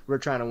 years. We're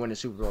trying to win a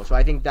Super Bowl. So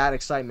I think that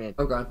excitement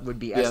would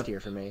be S tier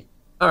for me.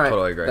 All right,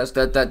 totally agree.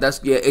 That's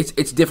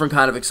it's different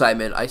kind of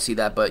excitement. I see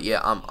that, but yeah,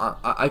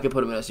 I could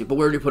put him in S tier. But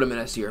where do you put him in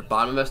S tier?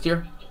 Bottom of S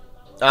tier?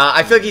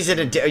 I feel like he's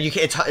in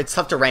it's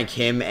tough to rank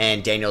him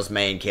and Daniels,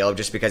 May, and Caleb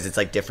just because it's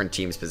like different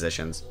teams'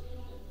 positions.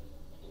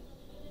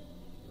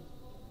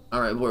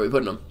 All right, where are we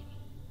putting him?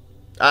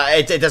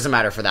 It doesn't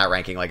matter for that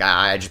ranking. Like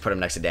I just put him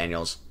next to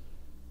Daniels.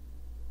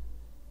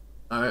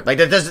 All right. Like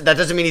that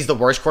doesn't mean he's the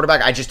worst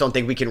quarterback. I just don't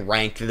think we can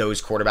rank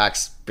those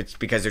quarterbacks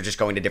because they're just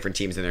going to different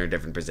teams and they're in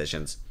different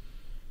positions.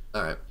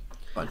 All right.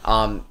 Fine.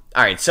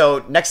 All right,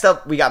 so next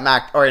up we got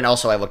Mac. And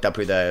also I looked up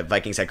who the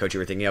Vikings head coach you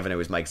were thinking of, and it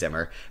was Mike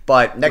Zimmer.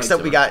 But next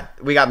up we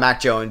got Mac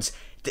Jones.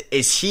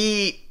 Is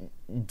he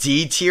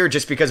D tier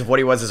just because of what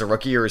he was as a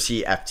rookie, or is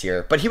he F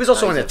tier? But he was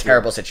also in a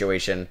terrible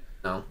situation.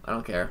 No, I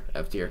don't care.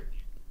 F tier.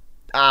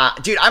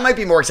 Dude, I might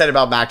be more excited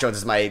about Mac Jones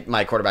as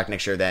my quarterback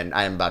next year than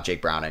I am about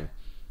Jake Browning.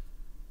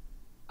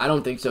 I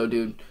don't think so,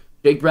 dude.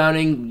 Jake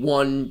Browning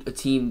won a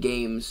team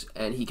games,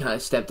 and he kind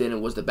of stepped in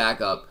and was the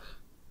backup.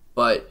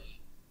 But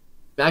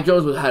Mac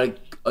Jones had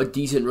a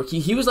decent rookie.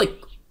 He was like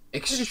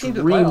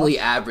extremely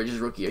average as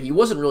rookie year. He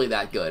wasn't really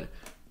that good,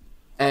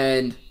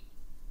 and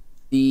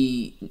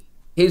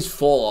his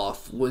fall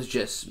off was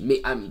just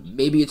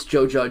maybe it's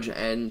Joe Judge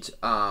and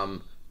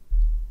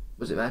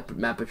was it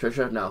Matt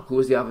Patricia? No, who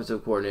was the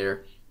offensive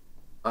coordinator?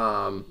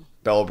 Bill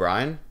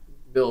O'Brien.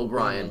 Who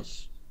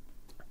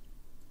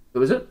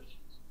was it?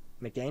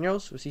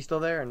 McDaniels? Was he still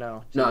there or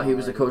no? No, he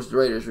was the coach of the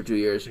Raiders for 2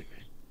 years.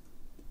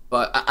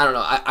 But I don't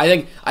know.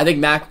 I think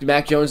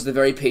Mac Jones is the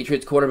very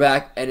Patriots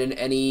quarterback, and in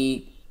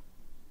any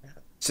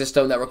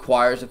system that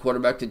requires a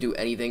quarterback to do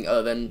anything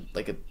other than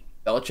like a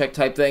Belichick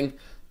type thing,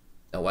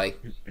 no way.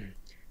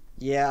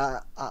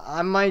 Yeah,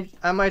 I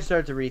might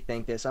start to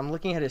rethink this. I'm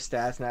looking at his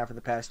stats now for the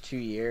past 2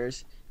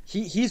 years.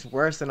 He's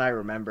worse than I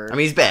remember. I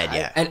mean, he's bad,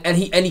 yeah. And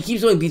he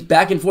keeps doing these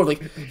back and forth.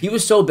 Like he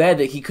was so bad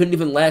that he couldn't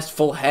even last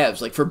full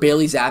halves. Like for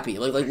Bailey Zappi.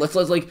 Like let's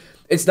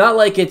it's not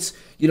like it's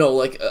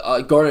like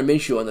Gardner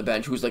Minshew on the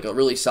bench, who's like a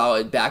really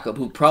solid backup,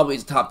 who probably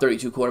is a top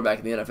 32 quarterback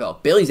in the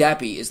NFL. Bailey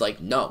Zappi is like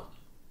no.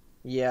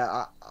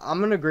 Yeah, I'm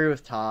gonna agree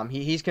with Tom.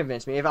 He's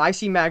convinced me. If I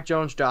see Mac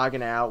Jones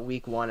jogging out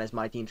week 1 as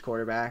my team's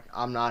quarterback,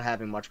 I'm not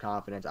having much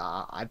confidence.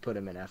 I'd put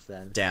him in F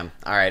then. Damn.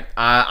 All right.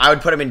 I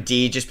would put him in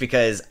D just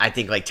because I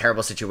think like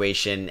terrible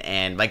situation,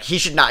 and like he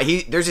should not.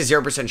 There's a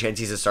 0% chance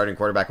he's a starting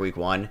quarterback week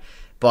 1,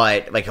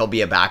 but like he'll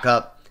be a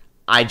backup.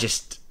 I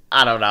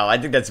I don't know. I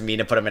think that's mean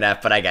to put him in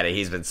F, but I get it.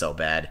 He's been so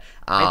bad.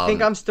 I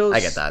think I'm still. I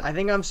get that. I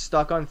think I'm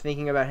stuck on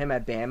thinking about him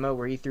at Bama,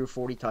 where he threw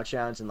 40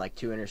 touchdowns and like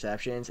 2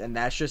 interceptions, and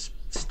that's just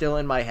still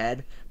in my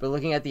head. But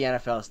looking at the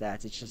NFL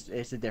stats,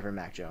 it's a different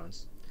Mac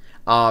Jones.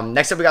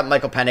 Next up, we got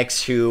Michael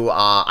Penix, who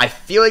I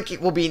feel like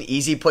it will be an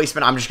easy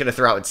placement. I'm just going to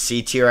throw out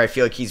C tier. I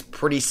feel like he's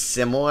pretty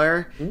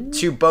similar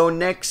to Bo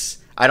Nix.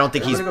 I don't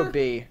think I'm he's... going to go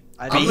B.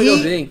 I'm going to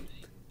go B.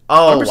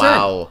 Oh, 100%.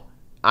 wow.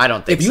 I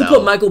don't think so. If you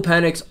put Michael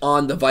Penix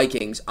on the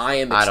Vikings, I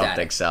am ecstatic.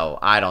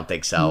 I don't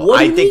think so. What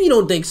do you mean you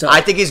don't think so? I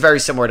think he's very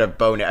similar to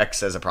Bo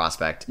Nix as a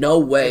prospect. No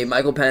way.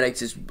 Michael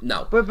Penix is...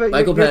 No. But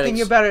Michael you're Penix,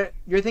 thinking about it.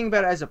 You're thinking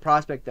about it as a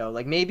prospect, though.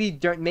 Like,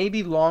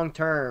 maybe long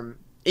term...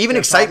 Even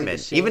excitement.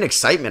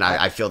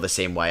 I feel the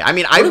same way. I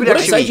mean, what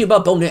excites you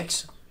about Bo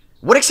Nix?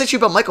 What excites you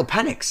about Michael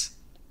Penix?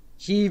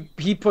 He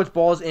puts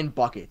balls in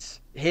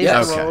buckets. His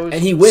throws...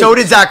 And he wins. So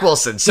did Zach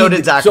Wilson.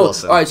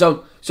 Wilson. All right,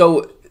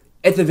 so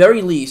at the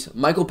very least,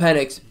 Michael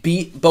Penix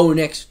beat Bo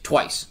Nix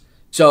twice.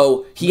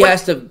 So he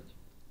has to...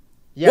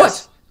 Yes.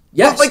 What?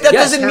 Yes. Like, that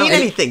doesn't mean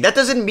anything. That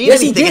doesn't mean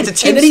anything. He did. It's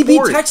a team and then he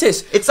sport. beat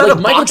Texas. It's not like, a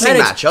Michael boxing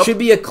Penix matchup. Should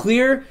be a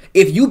clear...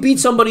 If you beat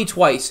somebody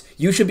twice,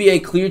 you should be a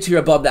clear tier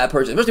above that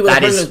person. Especially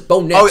when it's Bo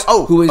Nix,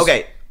 who is...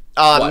 Okay.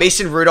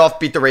 Mason Rudolph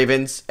beat the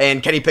Ravens,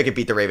 and Kenny Pickett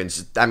beat the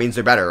Ravens. That means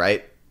they're better,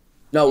 right?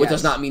 No, it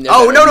does not mean they're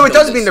better. No, it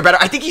does mean they're better.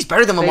 I think he's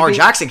better than Lamar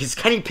Jackson because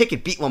Kenny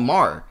Pickett beat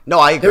Lamar. No,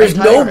 I agree. There is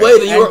no way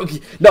that you are...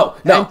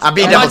 No. I'm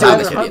being devil's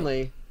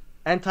advocate.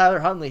 And Tyler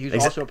Huntley, who's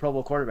also a Pro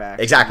Bowl quarterback.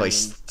 Exactly.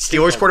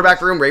 Steelers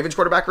quarterback room, Ravens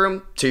quarterback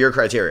room, to your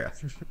criteria.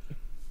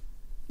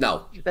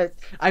 No.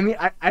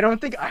 I don't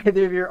think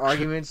either of your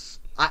arguments...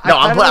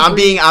 I'm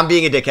being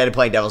a dickhead and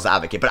playing devil's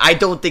advocate, but I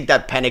don't think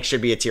that Penix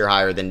should be a tier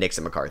higher than Nix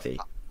and McCarthy.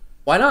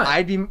 Why not?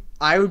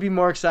 I would be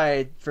more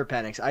excited for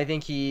Penix. I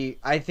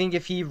think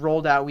if he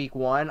rolled out week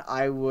 1,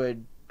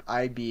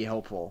 I'd be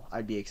hopeful.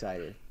 I'd be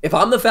excited. If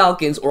I'm the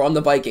Falcons or I'm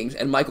the Vikings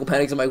and Michael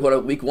Penix and Michael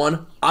out week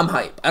 1, I'm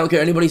hype. I don't care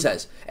what anybody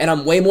says. And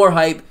I'm way more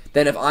hype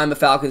than if I'm a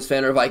Falcons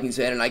fan or a Vikings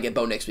fan and I get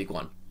Bo Nix week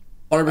 1.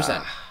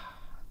 100%.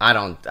 I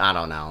don't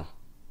know.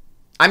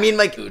 I mean,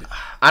 like, dude,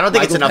 I don't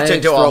think it's enough to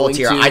do a whole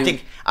tier. To... I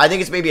think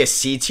it's maybe a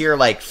C tier,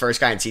 like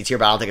first guy in C tier,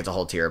 but I don't think it's a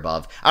whole tier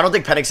above. I don't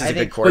think Penix is a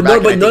good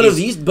quarterback. But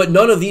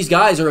none of these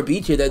guys are a B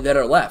tier that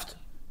are left.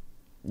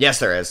 Yes,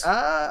 there is.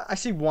 I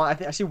see one.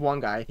 I see one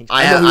guy.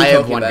 I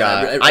have one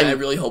guy. I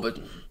really hope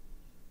it.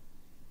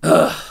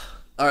 All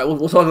right,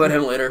 we'll talk about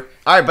him later.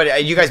 All right,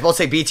 but you guys both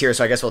say B tier,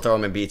 so I guess we'll throw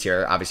him in B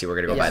tier. Obviously, we're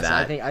gonna go by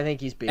that. I think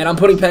he's B. And I'm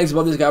putting Penix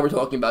above this guy we're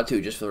talking about too,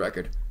 just for the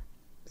record.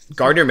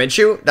 Gardner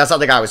Minshew? That's not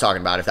the guy I was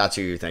talking about. If that's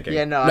who you're thinking.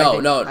 Yeah,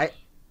 no.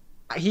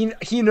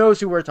 He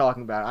knows who we're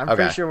talking about. I'm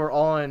pretty sure we're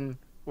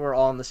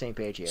all on the same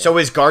page here. So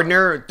is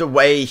Gardner, the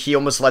way he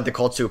almost led the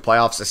Colts to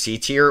playoffs, a C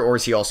tier, or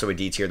is he also a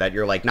D tier that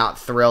you're like not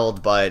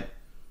thrilled, but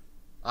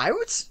I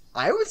would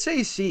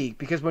say C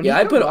because when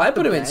I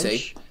put him in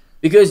C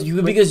because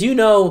you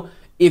know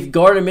if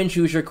Gardner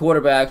Minshew is your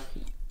quarterback,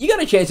 you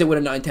got a chance to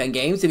win a 9-10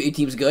 games if your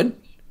team's good.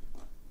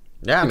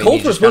 Yeah, I mean, the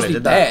Colts were supposed to be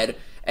bad.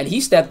 And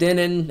he stepped in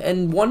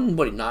and won,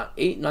 9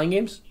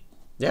 games?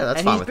 Yeah,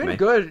 that's fine with me. And he's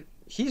been good.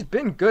 He's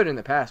been good in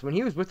the past. When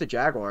he was with the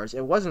Jaguars,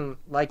 it wasn't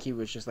like he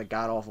was just like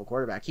god-awful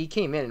quarterback. He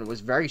came in and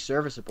was very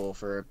serviceable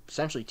for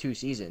essentially 2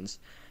 seasons.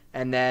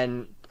 And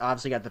then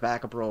obviously got the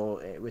backup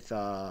role with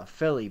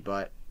Philly.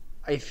 But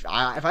if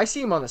I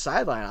see him on the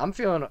sideline, I'm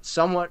feeling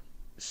somewhat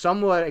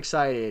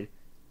excited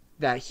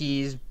that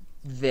he's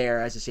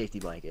there as a safety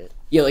blanket.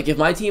 Yeah, like if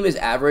my team is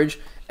average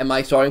and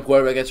my starting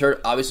quarterback gets hurt,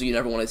 obviously you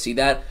never want to see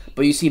that.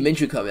 But you see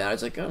Minshew coming out,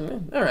 it's like, oh,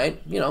 man, all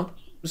right,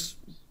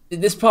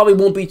 this probably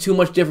won't be too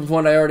much different from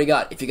what I already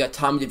got. If you got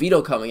Tommy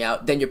DeVito coming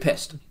out, then you're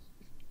pissed.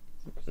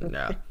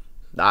 No.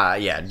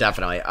 Yeah,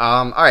 definitely.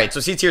 All right,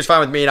 so C tier is fine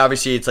with me, and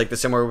obviously it's like the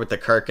similar with the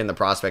Kirk and the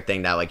prospect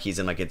thing that like he's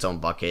in like its own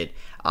bucket,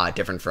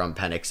 different from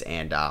Penix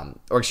and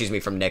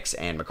from Nix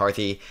and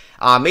McCarthy.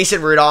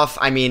 Mason Rudolph,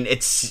 I mean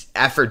it's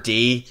F or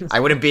D. I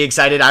wouldn't be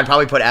excited. I'd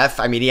probably put F.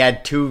 I mean he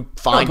had 2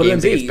 fine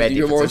games against bad defenses.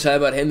 You're more excited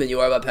about him than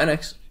you are about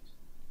Penix.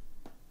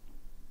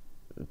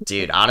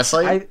 Dude,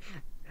 honestly,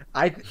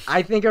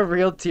 I think a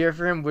real tier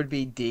for him would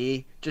be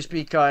D, just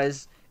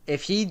because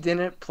if he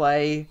didn't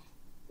play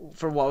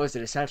for what was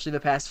it, essentially the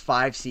past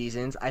 5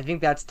 seasons, I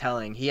think that's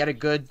telling. He had a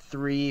good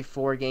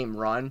 3-4 game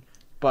run,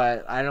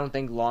 but I don't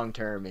think long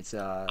term it's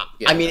I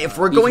mean, if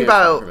we're going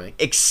about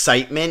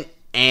excitement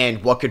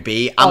and what could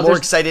be, I'm more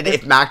excited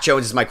if Mac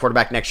Jones is my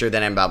quarterback next year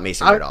than I'm about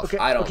Mason Rudolph.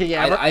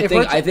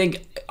 I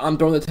think I'm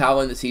throwing the towel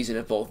in the season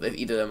if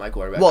either of them are my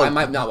quarterback. Well, I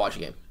might not watch a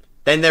game.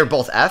 Then they're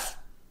both F?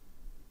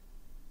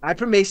 I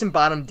put Mason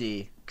bottom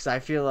D because I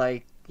feel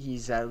like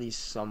he's at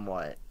least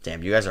somewhat.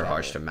 Damn, you guys are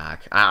harsh to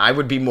Mac. I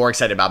would be more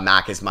excited about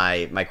Mac as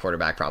my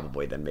quarterback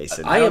probably than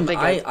Mason. I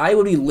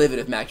would be livid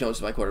if Mac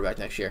Jones was my quarterback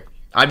next year.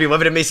 I'd be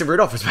livid if Mason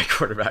Rudolph was my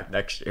quarterback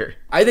next year.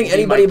 I think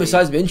anybody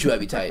besides Minshew would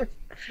be tight.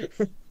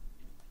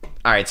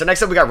 All right, so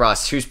next up we got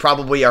Russ, who's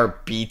probably our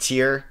B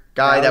tier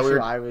guy That's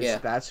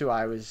who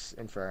I was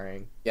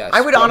inferring. Yeah,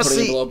 I would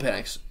honestly. Below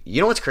Penix.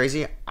 You know what's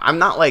crazy? I'm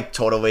not like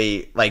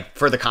totally like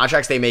for the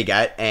contracts they may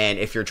get, and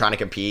if you're trying to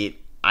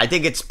compete I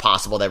think it's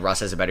possible that Russ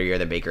has a better year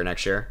than Baker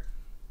next year.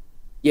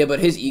 Yeah, but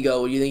his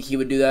ego, do you think he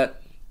would do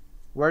that?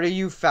 Where do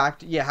you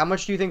factor? Yeah, how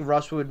much do you think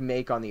Russ would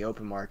make on the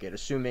open market,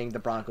 assuming the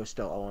Broncos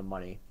still owe him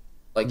money?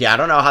 Yeah, I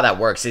don't know how that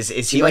works. Is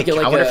he like? I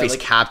wonder if he's like,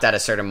 capped at a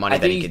certain money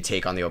that he could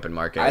take on the open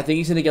market. I think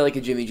he's gonna get like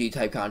a Jimmy G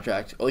type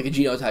contract, or like a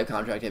Geno type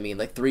contract. I mean,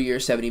 like 3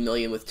 years, $70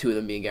 million, with 2 of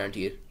them being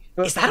guaranteed.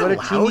 But is that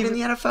allowed in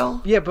the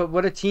NFL? Yeah, but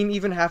would a team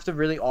even have to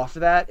really offer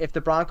that? If the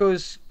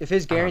Broncos, if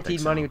his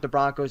guaranteed money with the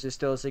Broncos is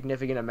still a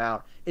significant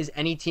amount, is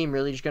any team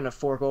really just going to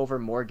fork over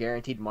more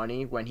guaranteed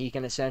money when he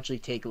can essentially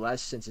take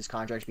less since his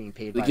contract's being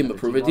paid by another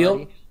team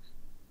already?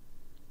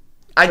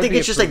 I think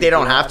it's just like they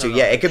don't have to.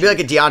 Yeah, it could be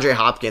like a DeAndre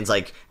Hopkins.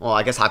 Like, well,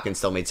 I guess Hopkins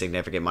still made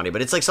significant money,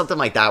 but it's like something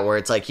like that where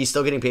it's like he's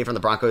still getting paid from the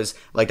Broncos.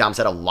 Like Dom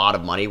said, a lot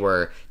of money.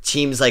 Where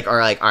teams like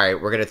are like, all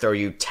right, we're gonna throw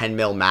you 10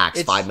 mil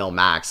max, 5 mil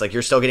max. Like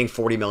you're still getting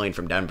 40 million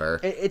from Denver.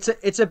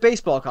 It's a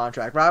baseball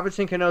contract.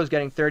 Robinson Cano is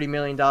getting $30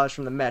 million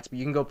from the Mets, but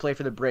you can go play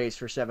for the Braves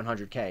for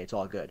 $700K. It's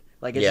all good.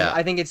 Like,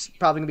 I think it's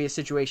probably gonna be a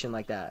situation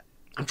like that.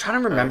 I'm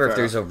trying to remember if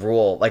there's a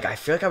rule. Like, I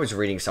feel like I was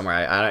reading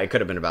somewhere. It could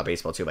have been about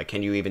baseball too. Like,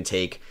 can you even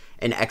take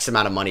an X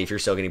amount of money if you're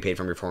still getting paid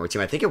from your former team?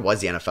 I think it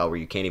was the NFL where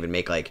you can't even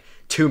make like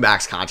 2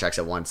 max contracts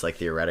at once, like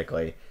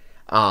theoretically.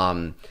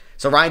 So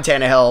Ryan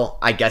Tannehill,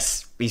 I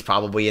guess he's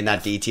probably in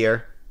that D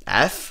tier.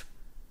 F.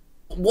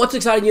 What's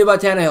exciting you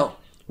about Tannehill?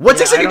 What's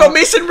exciting about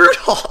Mason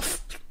Rudolph?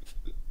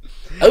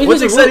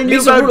 What's exciting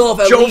you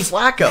about Joe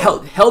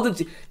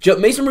Flacco?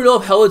 Mason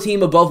Rudolph held a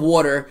team above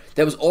water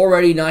that was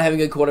already not having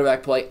good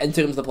quarterback play and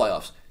took him to the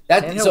playoffs.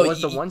 Tannehill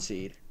was the 1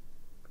 seed.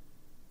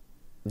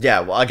 Yeah,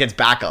 well, against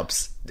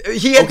backups.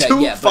 He had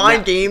 2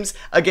 fine games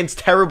against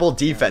terrible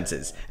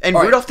defenses. And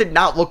Rudolph did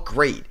not look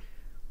great.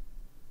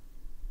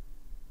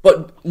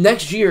 But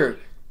next year,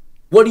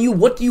 what do you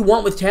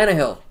want with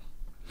Tannehill?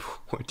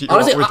 What do you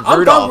want with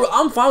Rudolph?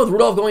 I'm fine with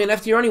Rudolph going in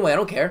F tier anyway. I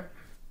don't care.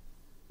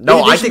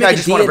 No, I think I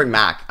just want to bring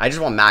Mac. I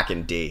just want Mac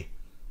and D.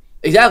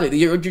 Exactly.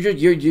 You're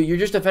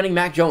just defending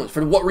Mac Jones.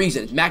 For what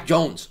reason? It's Mac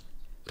Jones.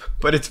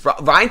 But it's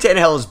Ryan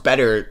Tannehill is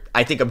better,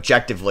 I think,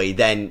 objectively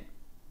than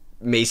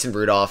Mason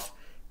Rudolph.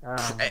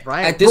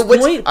 At this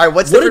point, all right,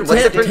 what's different?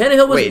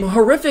 Tannehill was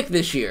horrific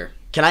this year.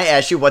 Can I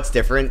ask you what's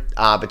different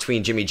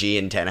between Jimmy G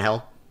and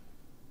Tannehill?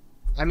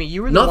 I mean,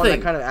 you were the one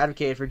that kind of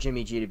advocated for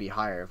Jimmy G to be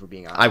higher, if we're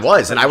being honest. I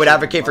was, and I would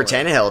advocate for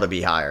Tannehill to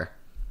be higher.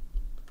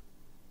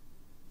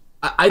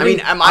 I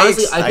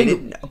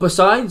think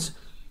besides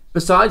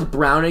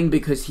Browning,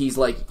 because he's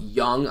like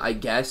young, I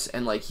guess,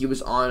 and like he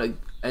was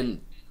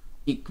and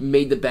he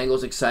made the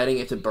Bengals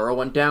exciting after Burrow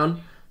went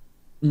down.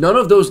 None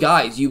of those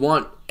guys you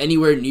want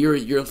anywhere near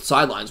your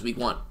sidelines week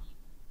 1.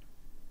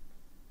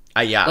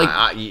 You would.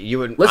 I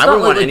wouldn't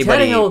want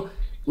anybody.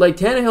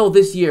 Tannehill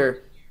this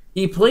year,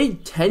 he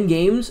played 10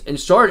 games and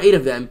started 8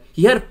 of them.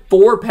 He had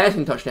 4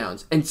 passing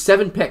touchdowns and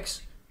 7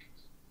 picks.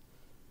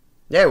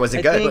 Yeah, it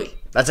wasn't good.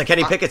 That's a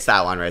Kenny Pickett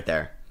style line right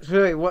there.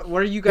 So wait, what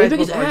are you guys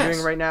both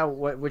arguing right now?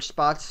 Which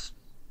spots?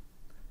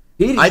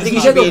 I think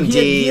he should be in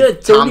D.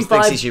 Tom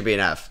thinks he should be in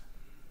F.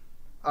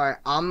 All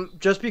right,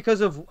 just because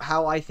of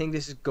how I think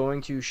this is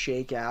going to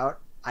shake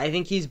out, I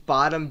think he's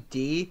bottom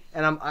D,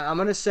 and I'm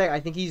gonna say I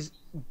think he's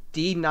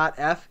D, not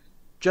F,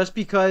 just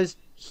because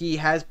he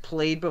has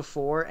played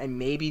before, and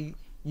maybe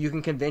you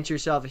can convince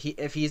yourself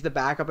if he's the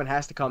backup and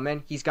has to come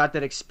in, he's got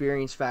that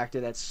experience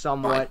factor that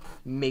somewhat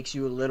makes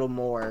you a little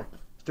more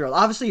thrilled.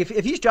 Obviously,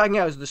 if he's jogging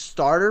out as the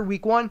starter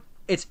week 1,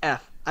 it's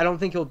F. I don't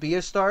think he'll be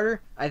a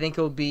starter. I think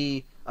he'll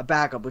be a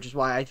backup, which is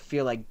why I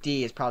feel like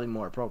D is probably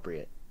more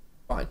appropriate.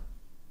 Fine.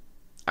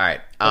 All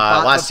right.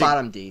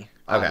 Bottom D,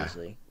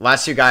 obviously. Okay.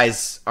 Last 2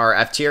 guys are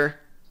F tier?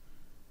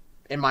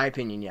 In my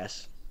opinion,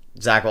 yes.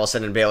 Zach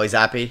Wilson and Bailey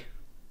Zappi?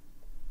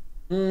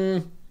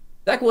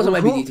 Zach Wilson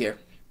might be D tier.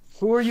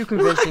 Who are you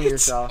convincing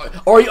yourself?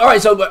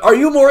 So are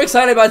you more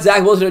excited about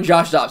Zach Wilson or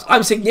Josh Dobbs?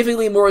 I'm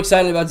significantly more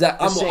excited about Zach.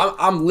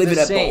 I'm living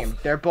at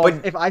both. They're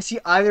both. If I see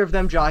either of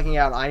them jogging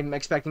out, I'm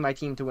expecting my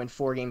team to win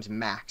 4 games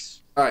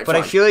max. All right, but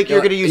fine. I feel like you're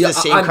going to use the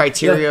same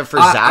criteria for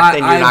Zach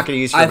than you're not going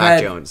to use for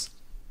Mac Jones.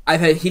 I've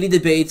had heated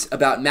debates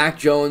about Mac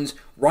Jones,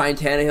 Ryan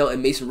Tannehill,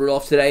 and Mason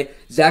Rudolph today.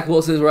 Zach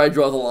Wilson is where I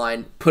draw the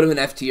line. Put him in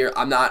F tier.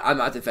 I'm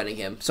not defending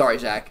him. Sorry,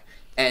 Zach.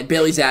 And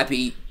Bailey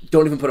Zappi,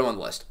 don't even put him on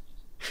the list.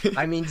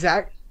 I mean,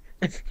 Zach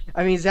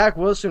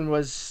Wilson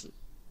was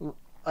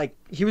like,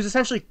 he was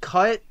essentially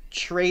cut,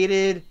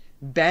 traded,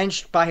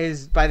 benched by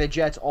the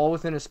Jets all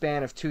within a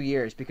span of 2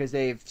 years because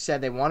they've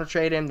said they want to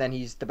trade him, then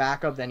he's the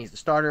backup, then he's the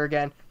starter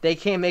again. They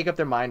can't make up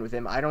their mind with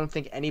him. I don't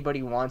think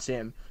anybody wants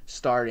him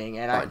starting,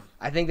 and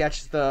I think that's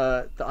just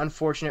the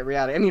unfortunate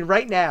reality. I mean,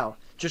 right now,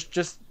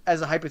 just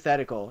as a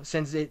hypothetical,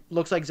 since it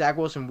looks like Zach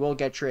Wilson will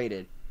get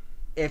traded,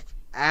 if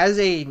as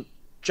a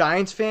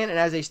Giants fan and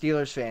as a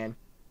Steelers fan,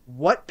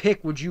 what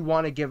pick would you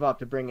want to give up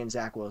to bring in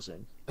Zach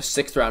Wilson? A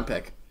 6th round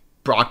pick.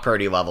 Brock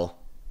Purdy level.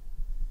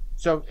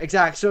 So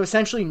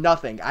essentially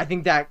nothing. I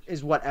think that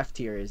is what F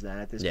tier is then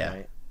at this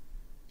point.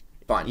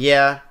 Fine.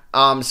 Yeah.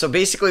 So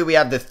basically, we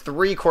have the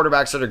 3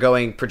 quarterbacks that are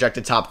going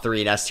projected top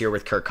 3 in S tier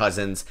with Kirk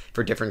Cousins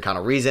for different kind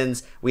of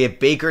reasons. We have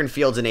Baker and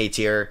Fields in A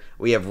tier.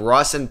 We have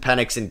Russ and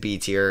Penix in B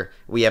tier.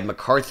 We have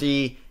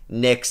McCarthy,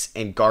 Nix,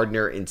 and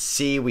Gardner in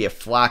C. We have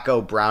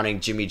Flacco, Browning,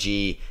 Jimmy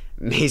G,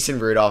 Mason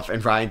Rudolph,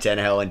 and Ryan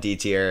Tannehill in D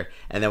tier.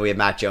 And then we have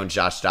Mac Jones,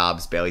 Josh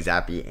Dobbs, Bailey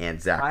Zappi, and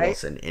Zach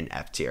Wilson in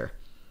F tier.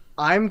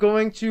 I'm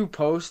going to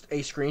post a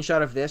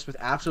screenshot of this with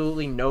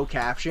absolutely no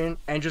caption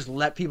and just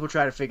let people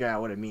try to figure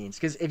out what it means.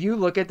 Because if you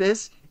look at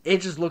this, it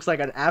just looks like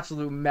an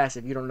absolute mess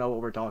if you don't know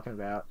what we're talking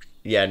about.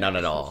 Yeah, none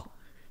at all.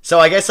 So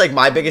I guess like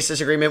my biggest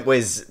disagreement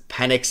was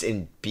Penix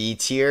in B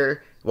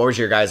tier. What was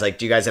your guys like?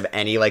 Do you guys have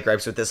any like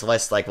gripes with this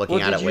list? Like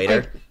looking at it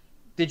later.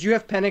 Did you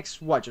have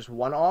Penix what? Just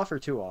 1 off or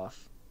 2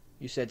 off?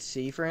 You said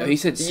C for him. No, he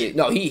said C.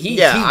 No,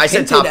 I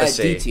said top of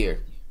C. D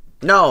tier.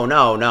 No.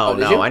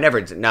 I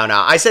never. No.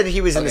 I said he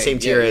was in the same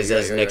tier as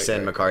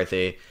Nixon,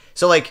 McCarthy.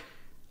 So like,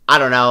 I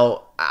don't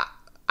know.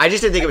 I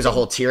just didn't think it was a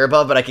whole tier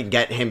above, but I could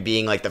get him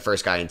being like the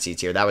first guy in C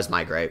tier. That was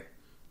my gripe.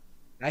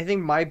 I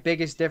think my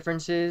biggest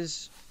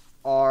differences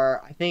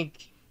are, I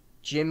think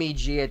Jimmy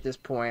G at this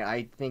point,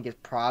 I think is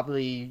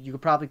probably, you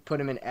could probably put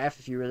him in F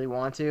if you really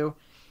want to.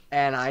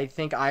 And I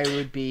think I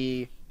could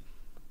be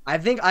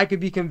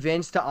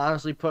convinced to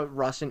honestly put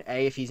Russ in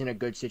A if he's in a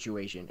good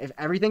situation. If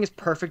everything is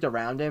perfect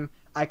around him,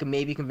 I could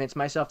maybe convince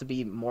myself to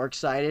be more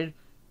excited,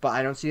 but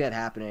I don't see that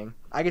happening.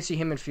 I could see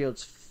him and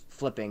Fields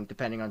flipping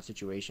depending on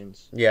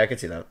situations. Yeah, I could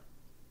see that.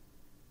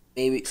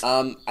 Maybe.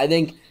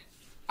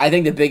 I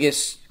think the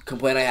biggest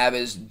complaint I have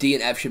is D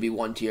and F should be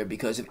 1 tier,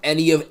 because if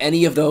any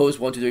of those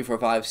 1, 2, 3, 4,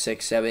 5,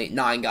 6, 7, 8,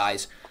 9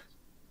 guys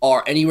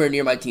are anywhere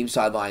near my team's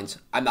sidelines,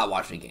 I'm not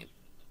watching the game.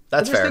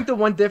 That's fair. I think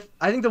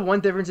the one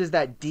difference is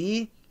that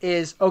D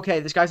is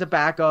okay. This guy's a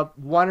backup.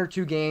 1 or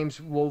 2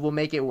 games will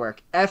make it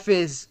work. F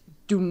is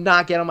do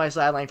not get on my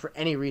sideline for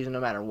any reason,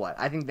 no matter what.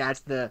 I think that's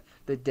the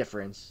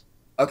difference.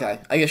 Okay,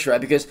 I guess you're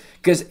right, because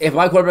if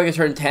my quarterback gets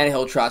hurt and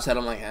Tannehill trots out,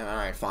 I'm like, all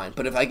right, fine.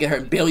 But if I get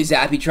hurt and Bailey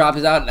Zappi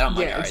trots out, then I'm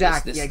like, all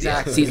right,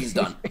 this season's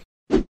done.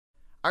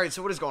 All right,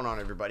 so what is going on,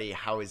 everybody?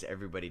 How is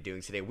everybody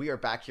doing today? We are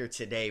back here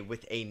today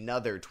with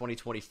another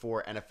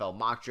 2024 NFL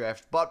mock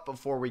draft. But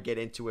before we get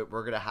into it,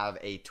 we're going to have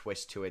a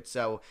twist to it.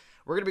 So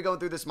we're going to be going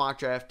through this mock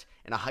draft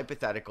in a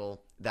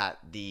hypothetical that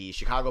the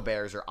Chicago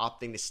Bears are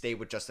opting to stay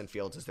with Justin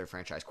Fields as their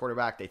franchise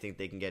quarterback. They think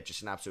they can get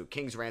just an absolute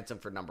king's ransom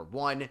for number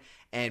 1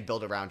 and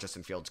build around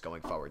Justin Fields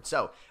going forward.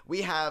 So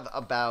we have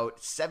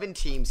about 7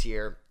 teams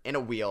here in a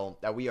wheel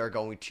that we are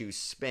going to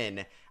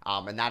spin,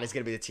 and that is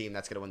going to be the team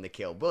that's going to win the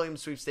Caleb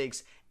Williams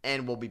sweepstakes,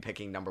 and we'll be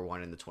picking number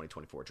 1 in the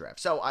 2024 draft.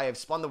 So I have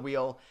spun the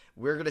wheel.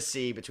 We're going to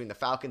see between the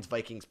Falcons,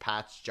 Vikings,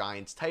 Pats,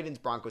 Giants, Titans,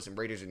 Broncos, and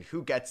Raiders, and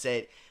who gets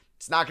it.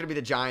 It's not going to be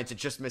the Giants. It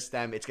just missed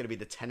them. It's going to be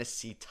the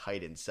Tennessee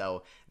Titans.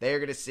 So they are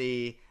going to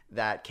see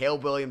that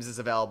Caleb Williams is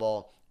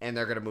available, and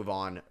they're going to move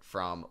on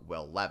from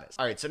Will Levis.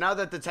 All right, so now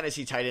that the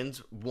Tennessee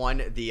Titans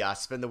won the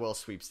Spin the Wheel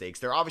sweepstakes,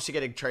 they're obviously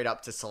going to trade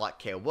up to select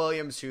Caleb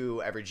Williams,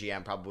 who every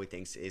GM probably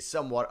thinks is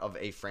somewhat of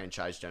a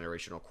franchise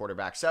generational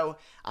quarterback. So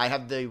I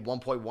have the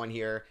 1.1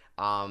 here.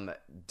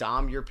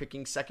 Dom, you're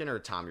picking second, or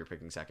Tom, you're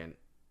picking second?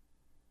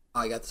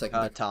 I got the second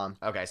pick. Tom.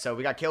 Okay, so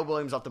we got Caleb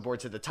Williams off the board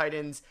to the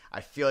Titans.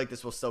 I feel like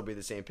this will still be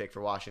the same pick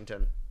for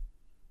Washington.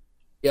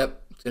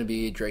 Yep, it's going to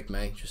be Drake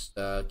May. Just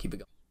keep it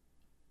going.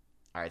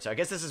 All right, so I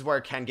guess this is where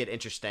it can get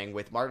interesting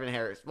with Marvin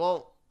Harris.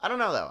 Well, I don't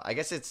know, though. I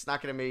guess it's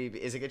not going to be...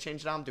 Is it going to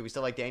change, Dom? Do we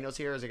still like Daniels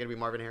here, or is it going to be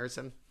Marvin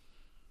Harrison?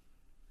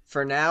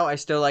 For now, I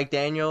still like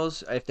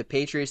Daniels. If the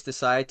Patriots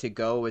decide to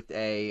go with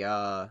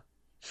a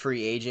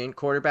free agent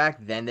quarterback,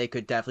 then they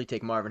could definitely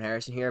take Marvin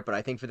Harrison here. But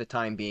I think for the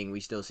time being,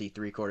 we still see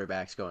 3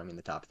 quarterbacks going in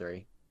the top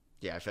 3.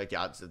 Yeah, I feel like the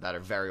odds of that are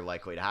very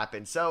likely to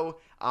happen. So,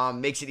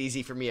 makes it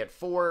easy for me at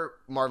 4.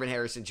 Marvin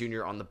Harrison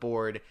Jr. on the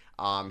board.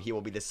 He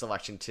will be the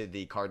selection to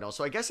the Cardinals.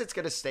 So I guess it's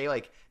going to stay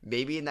like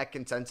maybe in that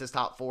consensus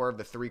top 4 of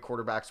the 3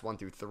 quarterbacks, 1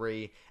 through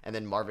 3, and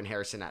then Marvin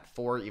Harrison at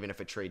 4, even if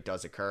a trade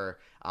does occur.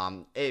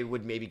 It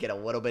would maybe get a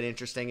little bit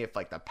interesting if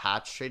like the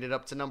Pats traded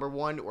up to number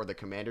 1 or the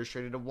Commanders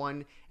traded to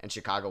 1 and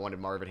Chicago wanted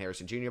Marvin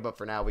Harrison Jr. But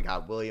for now, we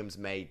got Williams,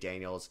 May,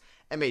 Daniels,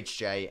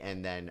 MHJ,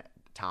 and then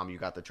Tom, you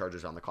got the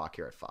Chargers on the clock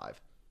here at 5.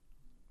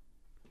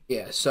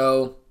 Yeah,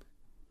 so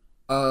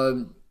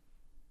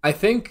I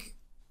think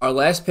our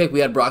last pick, we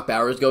had Brock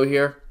Bowers go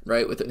here,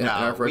 right? In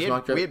our first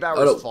mock draft. We had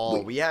Bowers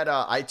fall. We had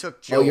I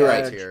took Joe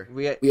Alt here.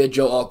 We had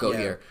Joe Alt go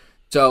here.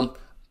 So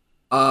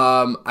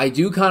I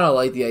do kind of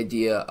like the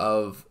idea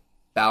of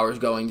Bowers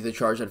going to the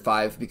Chargers at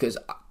 5, because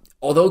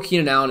although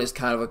Keenan Allen is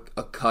kind of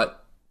a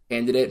cut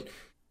candidate,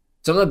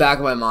 some of the back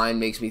of my mind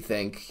makes me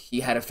think he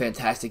had a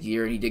fantastic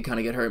year and he did kind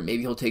of get hurt.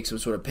 Maybe he'll take some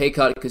sort of pay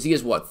cut, because he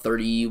is,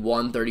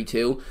 31,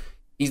 32?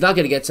 He's not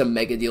going to get some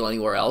mega deal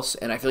anywhere else,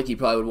 and I feel like he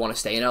probably would want to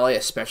stay in LA,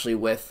 especially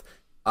with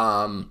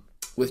Jim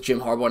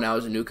Harbaugh now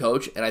as a new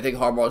coach. And I think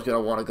Harbaugh is going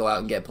to want to go out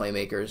and get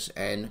playmakers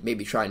and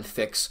maybe try and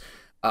fix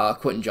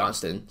Quentin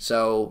Johnston.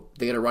 So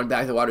they're going to run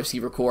back the wide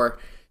receiver core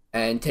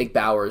and take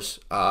Bowers,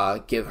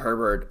 give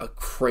Herbert a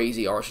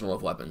crazy arsenal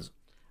of weapons.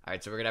 All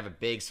right, so we're gonna have a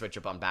big switch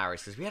up on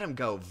Bowers because we had him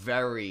go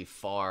very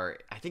far.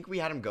 I think we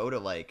had him go to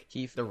like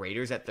He the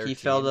Raiders at 13. he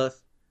fell to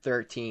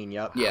 13.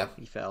 Yep. Yeah.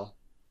 He fell.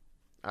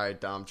 All right,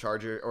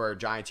 Charger or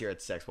Giants here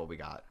at 6. What we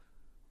got?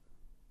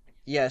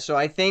 Yeah, so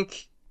I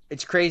think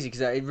it's crazy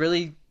because it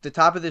really the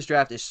top of this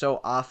draft is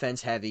so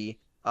offense heavy.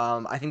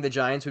 I think the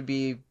Giants would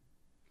be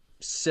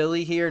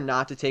silly here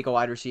not to take a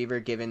wide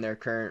receiver given their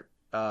current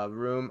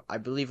room. I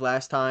believe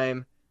last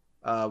time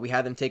we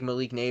had them take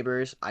Malik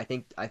Neighbors. I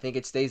think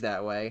it stays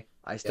that way.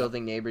 I still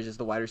think Neighbors is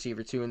the wide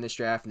receiver 2 in this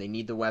draft, and they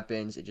need the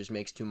weapons. It just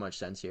makes too much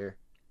sense here.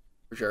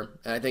 For sure.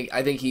 And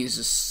I think he's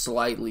a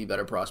slightly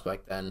better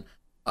prospect than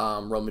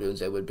Rome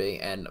Odunze would be.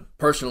 And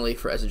personally,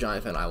 as a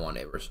Giant fan, I want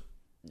Neighbors.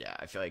 Yeah,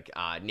 I feel like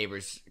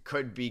Neighbors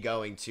could be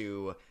going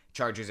to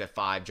Chargers at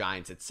 5,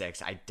 Giants at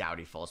 6. I doubt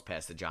he falls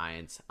past the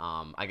Giants.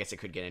 I guess it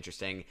could get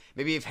interesting.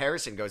 Maybe if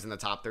Harrison goes in the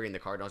top 3 and the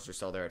Cardinals are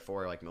still there at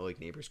 4, like Malik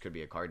Neighbors could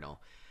be a Cardinal.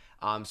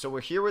 So we're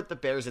here with the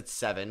Bears at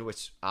 7,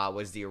 which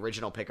was the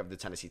original pick of the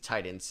Tennessee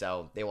Titans.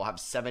 So they will have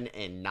 7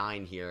 and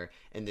 9 here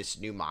in this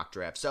new mock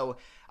draft. So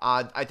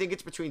I think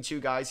it's between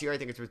 2 guys here. I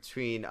think it's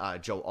between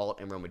Joe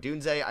Alt and Rome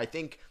Odunze. I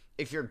think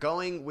if you're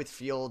going with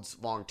Fields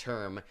long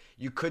term,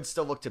 you could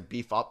still look to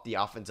beef up the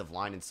offensive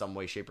line in some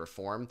way, shape, or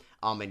form.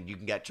 And you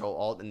can get Joe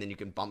Alt, and then you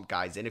can bump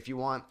guys in if you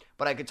want.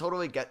 But I could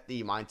totally get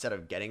the mindset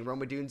of getting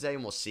Rome Odunze,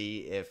 and we'll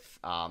see if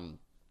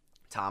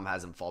Tom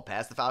has him fall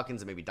past the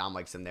Falcons, and maybe Dom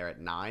likes him there at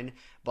 9.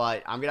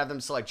 But I'm going to have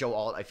them select Joe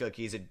Alt. I feel like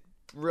he's a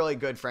really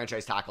good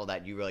franchise tackle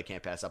that you really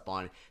can't pass up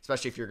on,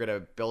 especially if you're going to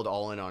build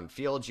all in on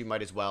Fields. You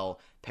might as well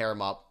pair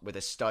him up with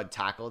a stud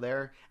tackle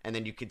there, and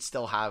then you could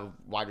still have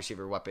wide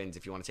receiver weapons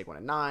if you want to take one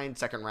at 9,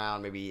 second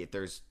round, maybe if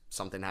there's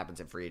something happens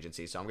in free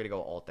agency. So I'm going to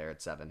go Alt there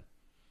at 7.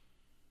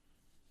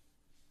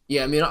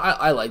 Yeah, I mean,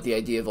 I like the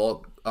idea of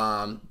Alt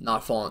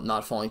not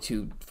falling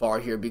too far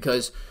here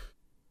because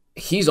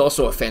he's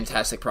also a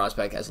fantastic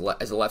prospect as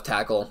a left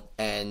tackle,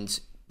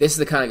 and this is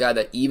the kind of guy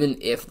that even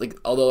if, like,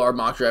 although our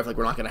mock draft, like,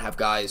 we're not going to have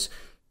guys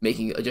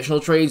making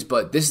additional trades,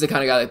 but this is the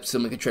kind of guy that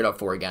someone could trade up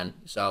for again.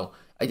 So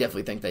I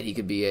definitely think that he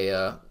could be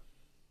a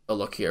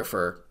look here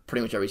for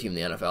pretty much every team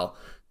in the NFL,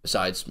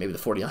 besides maybe the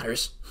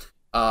 49ers.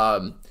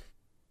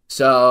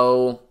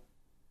 So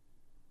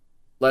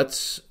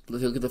let's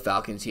look at the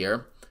Falcons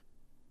here.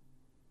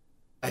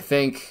 I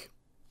think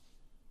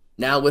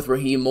now with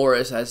Raheem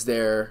Morris as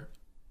their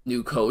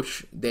new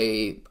coach,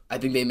 I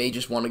think they may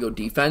just want to go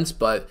defense,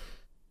 but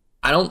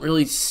I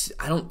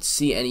don't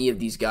see any of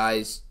these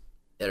guys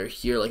that are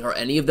here, like, are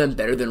any of them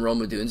better than Rome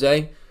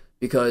Odunze?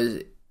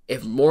 Because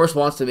if Morris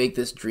wants to make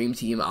this dream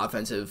team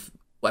offensive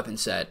weapon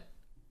set,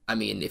 I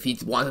mean, if he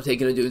wants to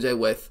take an Odunze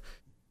with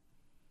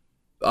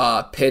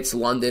Pitts,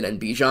 London,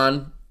 and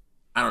Bijan,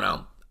 I don't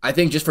know. I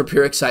think just for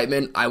pure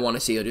excitement, I want to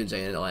see Odunze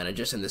in Atlanta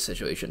just in this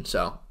situation.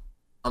 So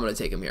I'm going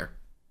to take him here.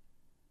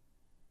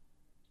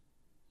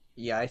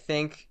 Yeah, I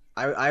think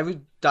I was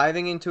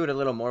diving into it a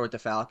little more with the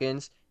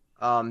Falcons.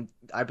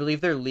 I believe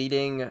their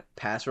leading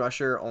pass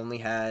rusher only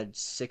had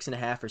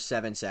 6.5 or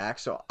 7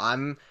 sacks. So I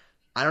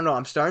don't know.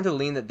 I'm starting to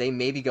lean that they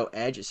maybe go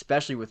edge,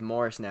 especially with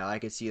Morris now. I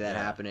could see that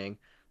happening.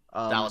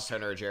 Dallas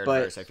Turner or Jared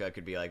Verse, I feel like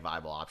could be like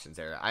viable options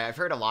there. I've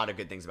heard a lot of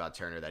good things about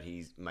Turner, that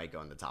he might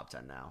go in the top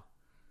 10 now.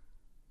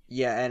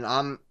 Yeah, and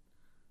I'm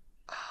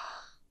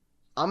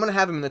gonna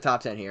have him in the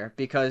top 10 here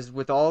because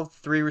with all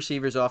 3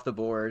 receivers off the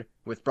board,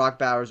 with Brock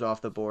Bowers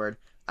off the board,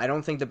 I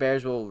don't think the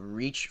Bears will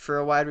reach for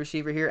a wide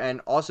receiver here.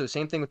 And also,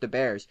 same thing with the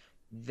Bears.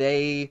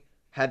 They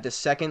had the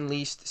second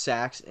least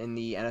sacks in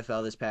the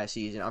NFL this past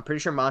season. I'm pretty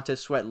sure Montez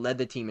Sweat led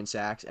the team in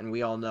sacks, and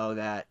we all know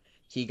that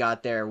he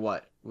got there,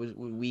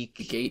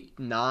 week 8?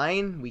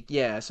 9?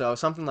 Yeah, so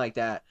something like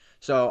that.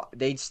 So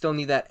they still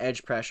need that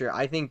edge pressure.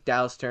 I think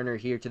Dallas Turner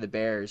here to the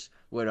Bears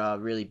would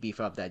really beef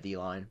up that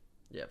D-line.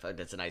 Yeah, I feel like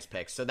that's a nice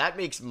pick. So that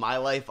makes my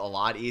life a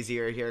lot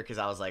easier here because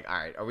I was like, all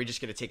right, are we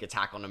just going to take a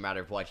tackle no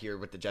matter what here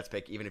with the Jets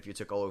pick, even if you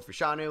took Olu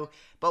Fashanu?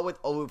 But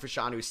with Olu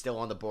Fashanu still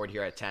on the board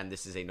here at 10,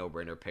 this is a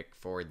no-brainer pick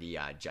for the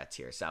Jets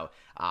here. So,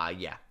 we're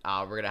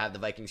going to have the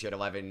Vikings here at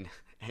 11,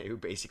 who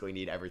basically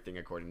need everything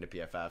according to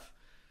PFF.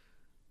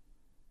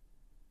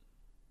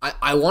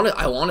 I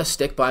want to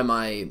stick by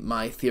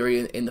my theory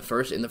in the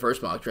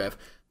first mock draft.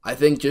 I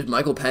think just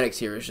Michael Penix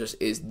here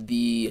is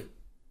the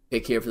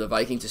pick here for the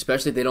Vikings,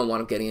 especially if they don't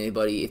want up getting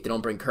anybody. If they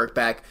don't bring Kirk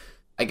back,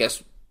 I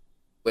guess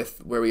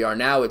with where we are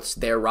now, it's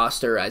their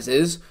roster as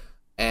is,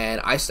 and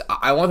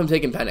I want them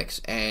taking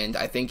Penix, and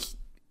I think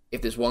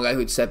if there's one guy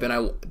who'd step in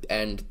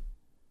and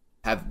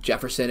have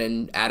Jefferson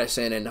and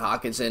Addison and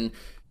Hawkinson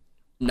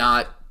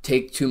not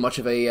take too much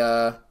of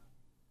I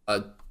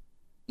don't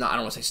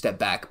want to say step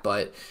back,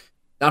 but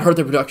not hurt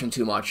their production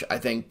too much, I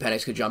think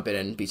Penix could jump in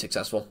and be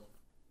successful.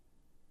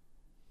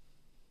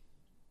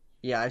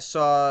 Yeah, I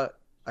saw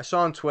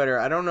on Twitter.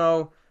 I don't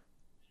know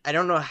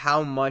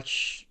how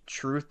much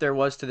truth there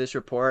was to this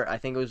report. I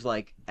think it was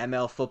like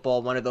ML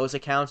Football, one of those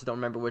accounts. I don't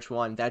remember which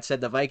one. That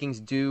said the Vikings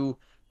do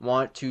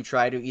want to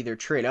try to either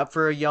trade up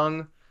for a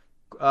young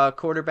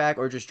quarterback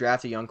or just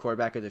draft a young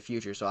quarterback of the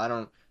future. So I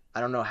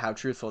don't know how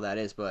truthful that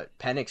is, but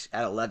Penix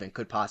at 11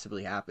 could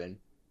possibly happen.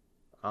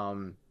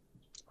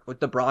 with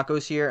the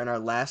Broncos here in our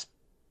last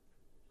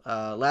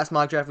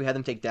mock draft, we had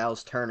them take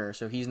Dallas Turner,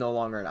 so he's no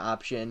longer an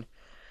option.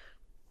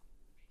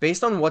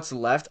 Based on what's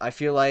left, I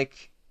feel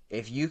like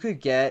if you could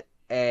get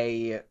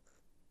a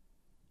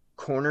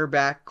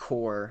cornerback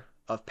core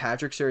of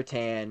Patrick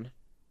Surtain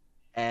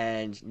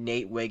and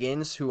Nate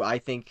Wiggins, who I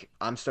think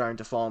I'm starting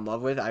to fall in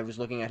love with. I was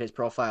looking at his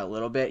profile a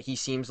little bit. He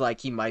seems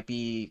like he might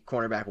be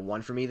cornerback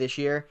one for me this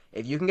year.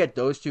 If you can get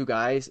those two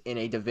guys in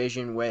a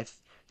division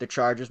with the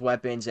Chargers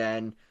weapons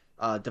and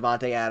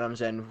Devontae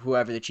Adams and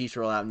whoever the Chiefs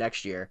roll out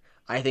next year,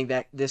 I think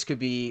that this could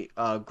be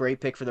a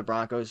great pick for the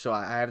Broncos. So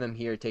I have them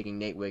here taking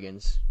Nate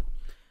Wiggins.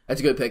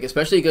 That's a good pick,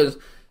 especially because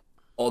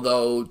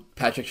although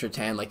Patrick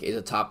Surtain is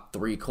a top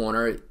 3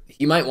 corner,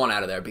 he might want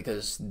out of there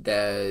because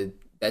that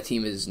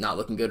team is not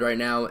looking good right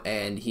now,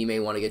 and he may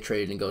want to get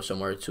traded and go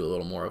somewhere to a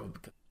little more of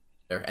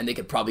a, and they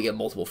could probably get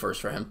multiple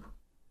firsts for him.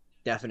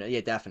 Definitely,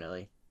 yeah,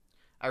 definitely.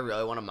 I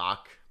really want to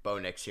mock Bo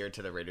Nix here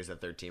to the Raiders at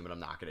 13, but I'm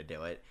not going to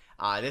do it.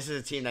 This is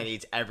a team that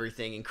needs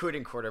everything,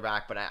 including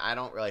quarterback, but I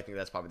don't really think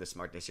that's probably the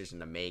smart decision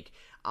to make.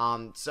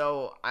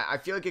 So I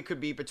feel like it could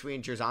be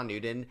between Jerzon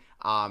Newton,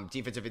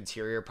 defensive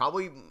interior,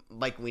 probably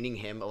leaning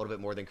him a little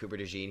bit more than Cooper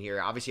DeJean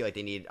here. Obviously,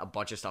 they need a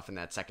bunch of stuff in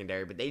that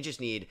secondary, but they just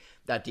need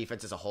that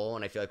defense as a whole.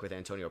 And I feel like with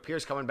Antonio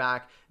Pierce coming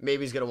back,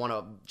 maybe he's going to want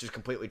to just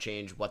completely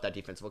change what that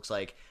defense looks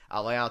like.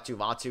 Leatu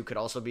Vatu could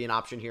also be an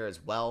option here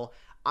as well.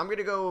 I'm going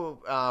to go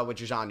with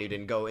Jerzon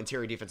Newton, go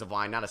interior defensive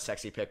line. Not a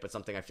sexy pick, but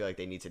something I feel like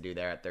they need to do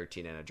there at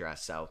 13 and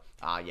address. So,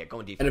 yeah,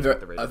 going defense. And with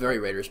the Raiders. A very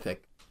Raiders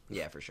pick.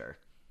 Yeah, for sure.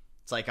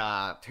 It's like,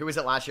 who was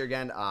it last year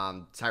again?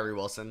 Tyree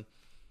Wilson.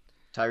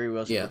 Tyree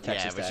Wilson, yeah,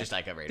 Texas it was Tech. just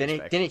like a Raiders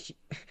pick.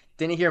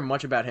 Didn't hear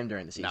much about him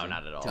during the season. No,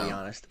 not at all. To be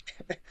honest.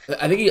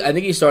 I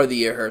think he started the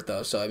year hurt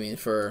though. So I mean,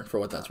 for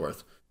what that's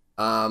worth.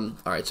 All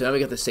right, so now we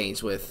got the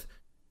Saints with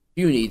a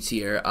few needs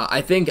here.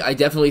 I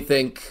definitely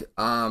think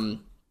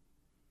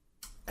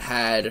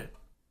had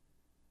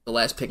the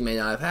last pick may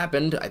not have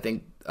happened, I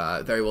think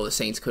very well the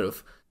Saints could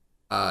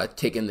have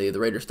taken the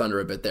Raiders' thunder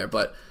a bit there,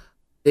 but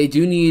they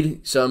do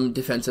need some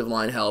defensive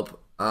line help,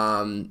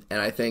 and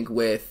I think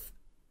with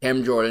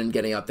Cam Jordan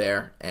getting up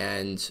there,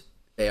 and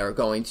they are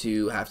going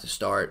to have to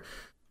start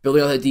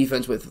building on that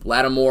defense with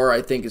Lattimore,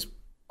 I think is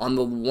on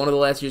one of the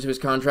last years of his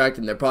contract,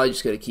 and they're probably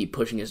just going to keep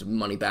pushing his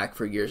money back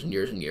for years and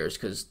years and years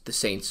because the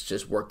Saints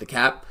just work the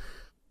cap.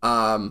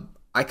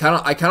 I kind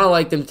of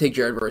like them to take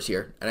Jared Verse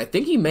here, and I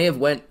think he may have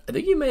went to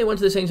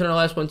the Saints in our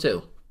last one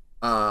too.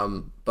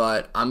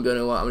 But I'm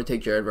gonna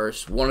take Jared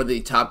Verse, one of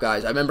the top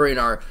guys. I remember in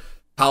our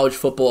college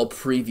football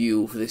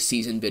preview for the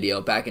season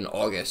video back in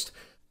August,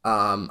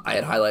 I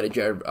had highlighted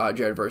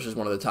Jared Verse as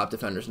one of the top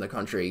defenders in the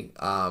country.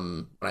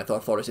 And I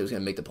thought Florida State was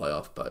gonna make the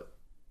playoff, but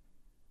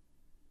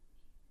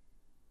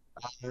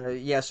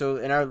yeah. So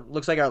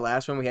looks like our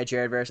last one we had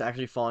Jared Verse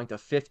actually falling to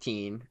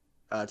 15.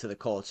 To the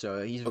Colts,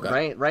 so he's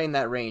okay. right in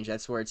that range.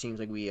 That's where it seems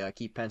like we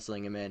keep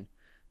penciling him in.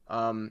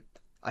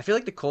 I feel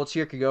like the Colts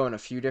here could go in a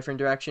few different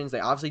directions.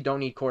 They obviously don't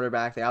need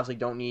quarterback. They obviously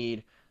don't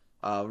need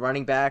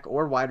running back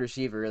or wide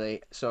receiver.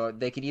 So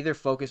they could either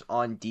focus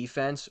on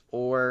defense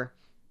or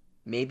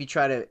maybe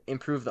try to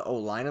improve the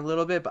O-line a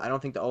little bit. But I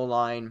don't think the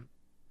O-line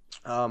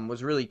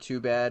was really too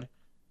bad.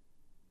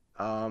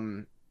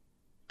 The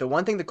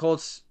one thing the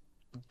Colts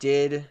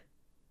did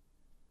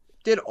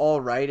all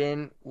right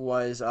in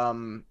was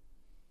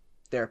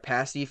their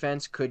pass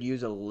defense could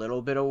use a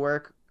little bit of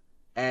work.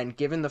 And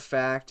given the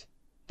fact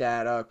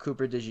that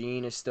Cooper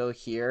DeJean is still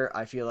here,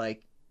 I feel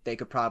like they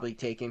could probably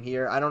take him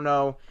here. I don't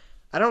know.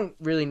 I don't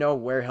really know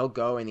where he'll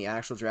go in the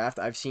actual draft.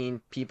 I've seen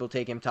people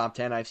take him top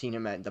 10. I've seen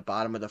him at the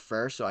bottom of the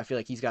first, so I feel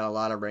like he's got a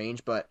lot of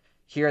range. But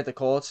here at the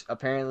Colts,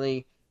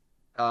 apparently,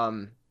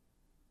 I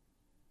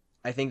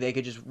think they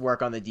could just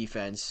work on the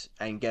defense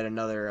and get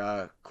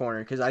another corner.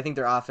 Because I think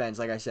their offense,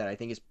 like I said, I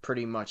think is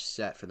pretty much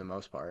set for the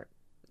most part.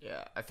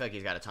 Yeah, I feel like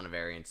he's got a ton of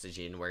variance to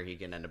Gene where he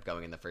can end up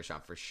going in the first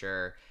round for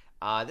sure.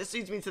 This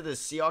leads me to the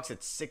Seahawks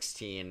at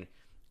 16.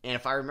 And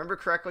if I remember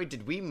correctly,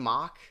 did we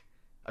mock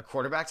a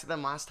quarterback to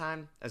them last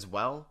time as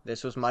well?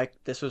 This was Michael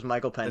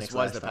Penix. This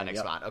was the Penix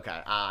spot.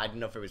 Okay, I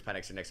didn't know if it was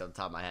Penix or Nix on the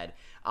top of my head.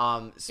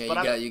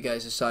 You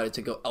guys decided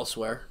to go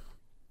elsewhere.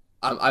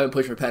 I've been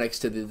pushing for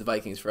Penix to the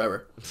Vikings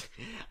forever.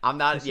 I'm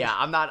not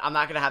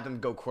gonna have them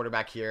go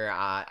quarterback here.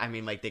 I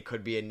mean, they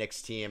could be a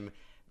Knicks team.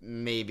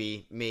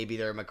 Maybe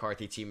they're a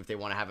McCarthy team if they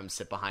want to have him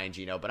sit behind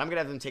Geno, but I'm gonna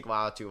have them take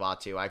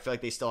Latu. I feel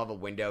like they still have a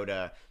window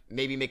to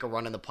maybe make a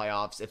run in the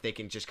playoffs if they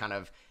can just kind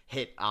of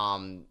hit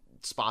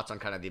spots on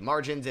kind of the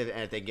margins, and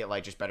if they get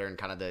just better in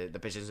kind of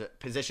the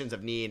positions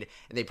of need.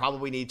 And they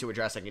probably need to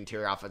address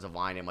interior offensive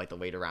line in the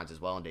later rounds as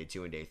well in day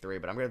 2 and day 3.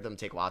 But I'm gonna have them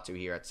take Latu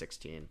here at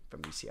 16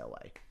 from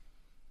UCLA.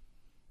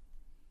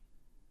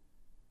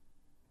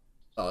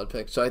 Solid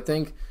pick. So I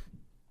think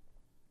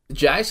the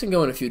Jags can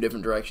go in a few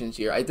different directions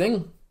here. I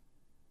think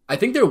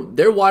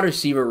their wide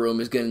receiver room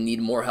is going to need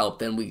more help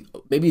than we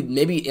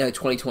maybe in a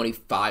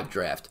 2025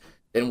 draft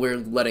than we're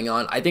letting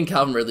on. I think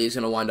Calvin Ridley is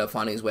going to wind up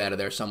finding his way out of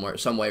there some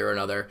way or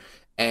another.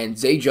 And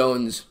Zay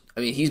Jones, I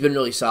mean, he's been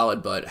really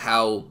solid, but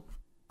how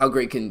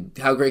great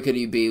could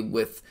he be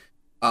with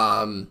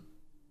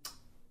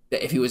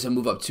that if he was to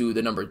move up to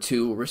the number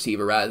 2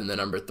 receiver rather than the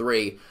number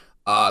 3.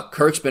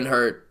 Kirk's been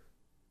hurt.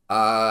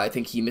 I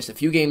think he missed a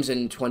few games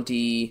in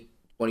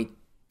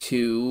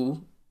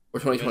 2022 or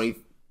 2020.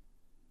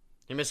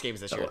 He missed games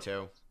this year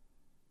too.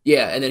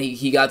 Yeah, and then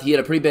he had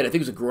a pretty bad, I think it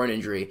was a groin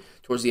injury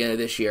towards the end of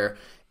this year.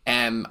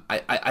 And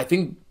I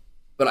think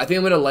I'm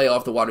gonna lay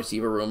off the wide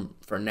receiver room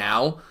for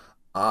now.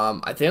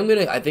 I think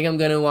I'm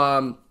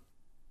gonna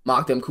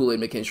mock them Kool-Aid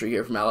McKinstry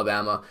here from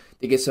Alabama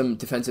to get some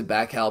defensive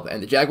back help.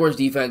 And the Jaguars'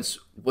 defense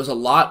was a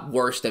lot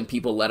worse than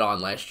people let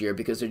on last year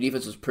because their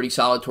defense was pretty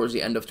solid towards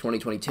the end of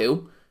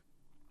 2022.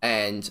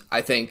 And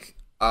I think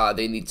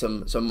they need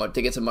to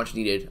get some much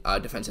needed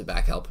defensive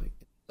back help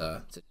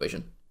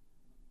situation.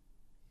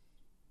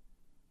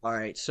 All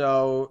right,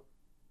 so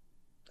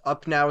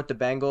up now with the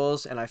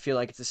Bengals, and I feel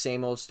like it's the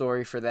same old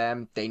story for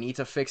them. They need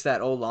to fix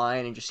that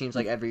O-line. It just seems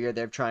like every year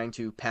they're trying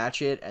to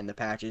patch it, and the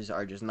patches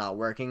are just not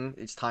working.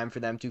 It's time for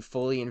them to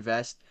fully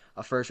invest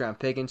a first-round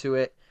pick into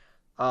it.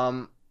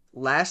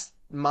 Last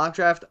mock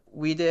draft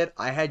we did,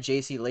 I had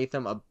J.C.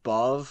 Latham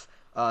above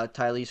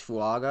Tyrese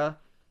Fuaga.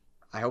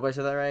 I hope I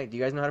said that right. Do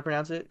you guys know how to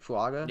pronounce it?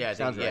 Fuaga? Yeah,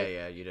 Sounds right.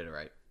 yeah, you did it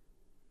right.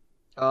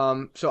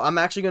 So I'm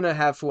actually going to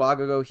have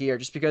Fuaga go here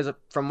just because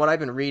from what I've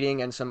been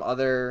reading and some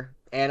other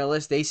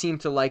analysts, they seem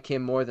to like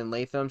him more than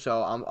Latham,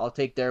 so I'll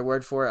take their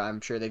word for it.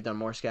 I'm sure they've done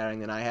more scouting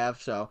than I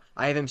have, so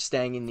I have him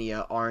staying in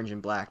the orange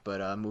and black,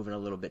 but moving a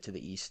little bit to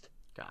the east.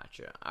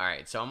 Gotcha. All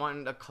right, so I'm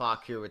on the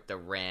clock here with the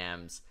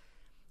Rams,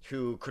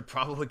 who could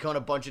probably go in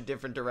a bunch of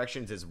different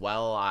directions as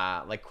well.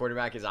 Like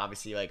quarterback is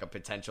obviously like a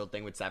potential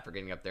thing with Stafford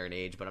getting up there in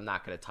age, but I'm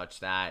not going to touch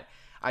that.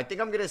 I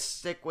think I'm going to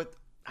stick with,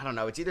 I don't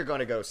know, it's either going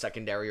to go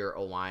secondary or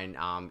O-line,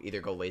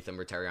 either go Latham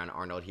or Terrion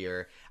Arnold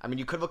here. I mean,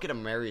 you could look at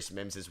Amarius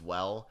Mims as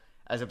well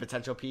as a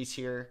potential piece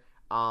here,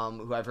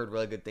 who I've heard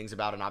really good things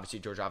about, and obviously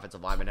Georgia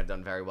offensive linemen have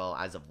done very well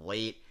as of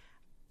late.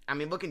 I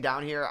mean, looking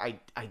down here,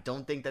 I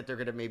don't think that they're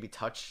going to maybe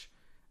touch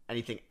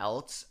anything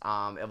else.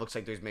 It looks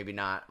like there's maybe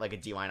not like a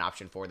D-line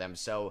option for them,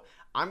 so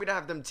I'm going to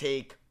have them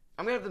take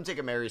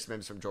Amarius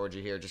Mims from Georgia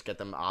here, just get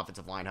them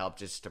offensive line help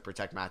just to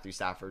protect Matthew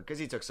Stafford because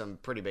he took some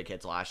pretty big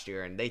hits last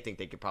year, and they think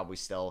they could probably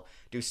still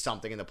do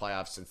something in the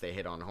playoffs since they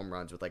hit on home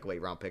runs with like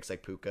late round picks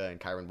like Puka and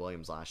Kyron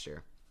Williams last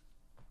year.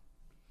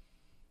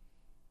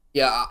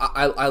 Yeah,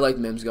 I like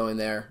Mims going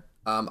there.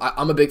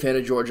 I'm a big fan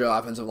of Georgia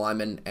offensive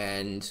linemen,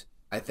 and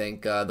I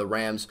think the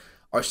Rams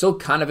are still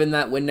kind of in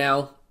that win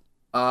now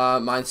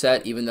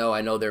mindset, even though I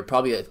know they're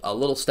probably a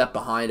little step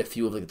behind a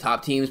few of the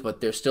top teams,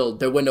 but they're still,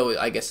 their window,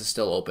 I guess, is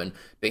still open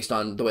based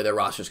on the way their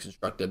roster is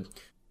constructed.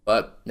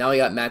 But now we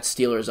got Matt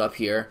Steelers up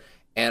here,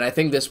 and I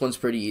think this one's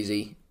pretty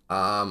easy.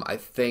 I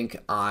think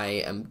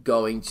I am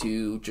going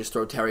to just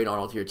throw Terry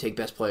Arnold here, take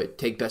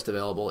best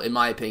available, in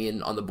my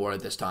opinion, on the board at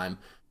this time.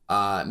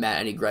 Matt,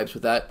 any gripes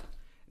with that?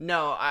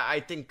 No,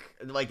 I think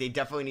like they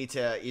definitely need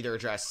to either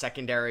address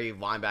secondary,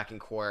 linebacking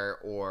core,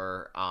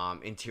 or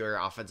interior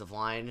offensive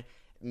line.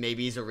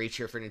 Maybe he's a reach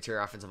here for an interior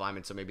offensive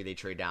lineman, so maybe they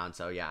trade down.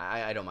 So yeah,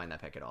 I don't mind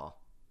that pick at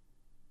all.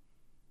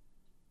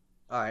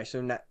 All right,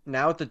 so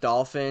now with the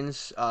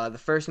Dolphins, the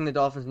first thing the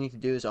Dolphins need to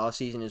do this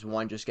offseason is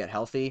one, just get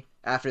healthy.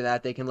 After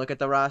that, they can look at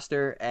the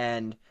roster,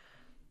 and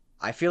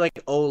I feel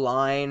like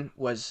O-line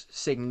was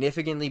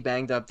significantly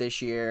banged up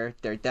this year.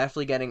 They're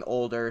definitely getting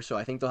older, so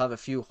I think they'll have a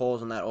few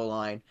holes on that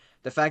O-line.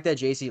 The fact that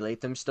J.C.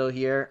 Latham's still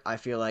here, I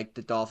feel like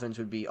the Dolphins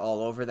would be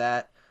all over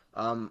that.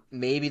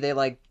 Maybe they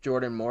like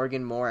Jordan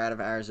Morgan more out of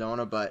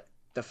Arizona, but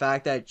the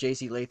fact that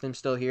J.C. Latham's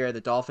still here,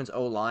 the Dolphins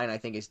O-line, I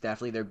think is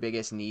definitely their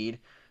biggest need.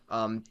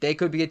 They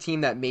could be a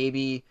team that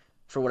maybe,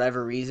 for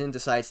whatever reason,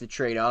 decides to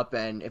trade up,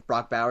 and if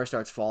Brock Bowers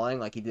starts falling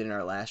like he did in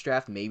our last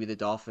draft, maybe the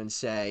Dolphins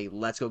say,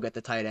 let's go get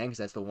the tight end because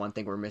that's the one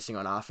thing we're missing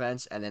on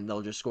offense, and then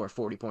they'll just score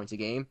 40 points a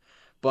game.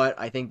 But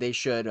I think they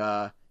should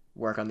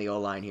work on the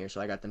O-line here, so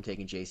I got them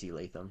taking J.C.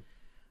 Latham.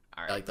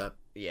 All right. I like that.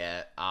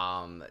 Yeah.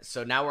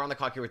 So now we're on the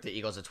clock here with the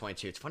Eagles at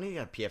 22. It's funny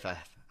that PFF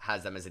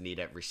has them as a need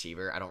at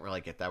receiver. I don't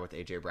really get that with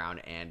A.J. Brown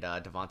and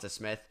Devonta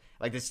Smith.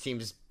 Like, this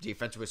team's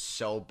defense was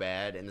so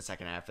bad in the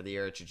second half of the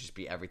year. It should just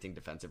be everything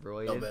defensive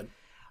related. So bad.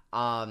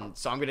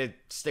 So I'm going to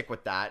stick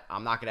with that.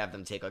 I'm not going to have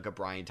them take like a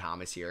Brian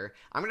Thomas here.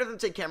 I'm going to have them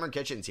take Cameron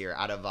Kitchens here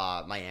out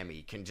of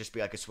Miami. Can just be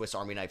like a Swiss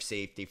Army knife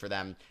safety for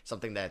them.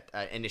 Something that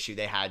an issue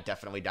they had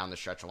definitely down the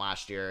stretch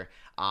last year.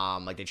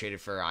 Like they traded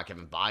for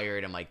Kevin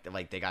Byard, and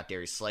like they got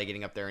Darius Slay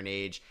getting up there in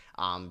age.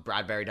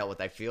 Bradbury dealt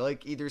with, I feel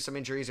like, either some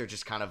injuries or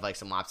just kind of like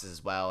some lapses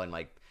as well. And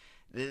like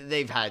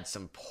they've had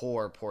some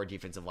poor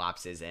defensive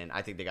lapses, and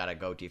I think they got to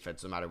go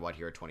defense no matter what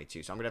here at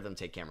 22. So I'm going to have them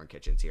take Cameron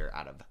Kitchens here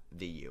out of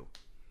the U.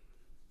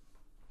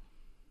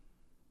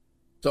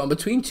 So I'm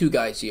between two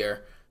guys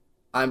here.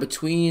 I'm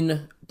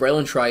between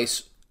Braylon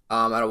Trice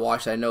out of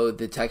Washington. I know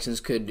the Texans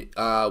could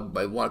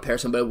want to pair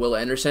somebody with Will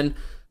Anderson,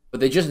 but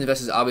they just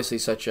invested obviously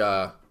such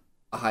a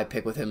high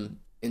pick with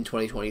him in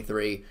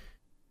 2023.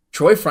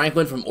 Troy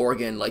Franklin from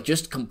Oregon, like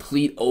just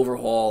complete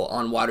overhaul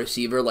on wide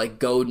receiver, like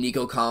go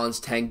Nico Collins,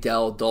 Tank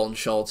Dell, Dalton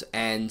Schultz,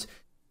 and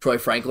Troy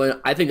Franklin.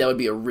 I think that would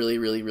be a really,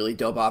 really, really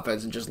dope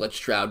offense, and just let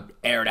Stroud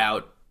air it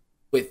out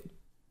with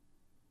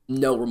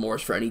no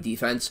remorse for any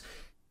defense.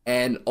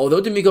 And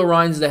although D'Amico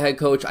Ryan's the head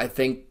coach, I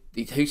think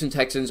the Houston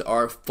Texans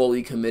are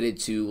fully committed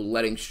to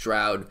letting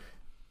Stroud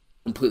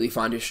completely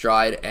find his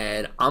stride,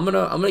 and I'm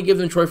gonna give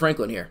them Troy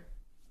Franklin here.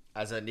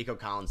 As a Nico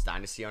Collins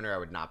dynasty owner, I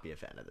would not be a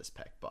fan of this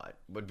pick, but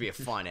would be a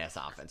fun ass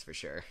offense for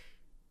sure.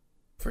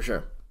 For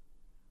sure.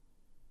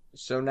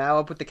 So now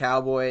up with the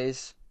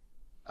Cowboys,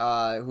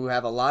 who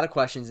have a lot of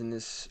questions in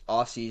this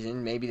offseason.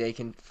 Maybe they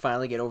can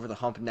finally get over the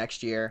hump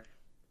next year.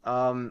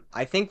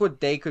 I think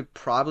what they could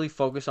probably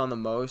focus on the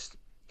most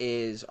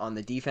is on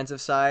the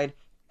defensive side.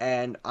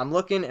 And I'm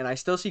looking, and I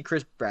still see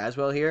Chris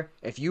Braswell here.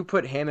 If you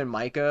put him and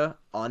Micah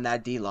on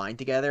that D line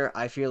together,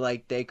 I feel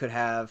like they could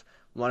have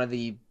one of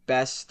the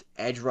best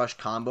edge rush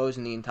combos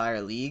in the entire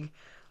league.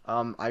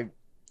 I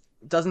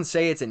doesn't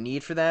say it's a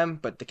need for them,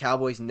 but the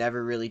Cowboys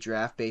never really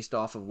draft based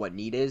off of what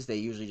need is. They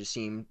usually just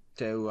seem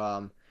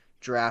to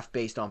draft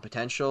based on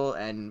potential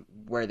and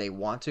where they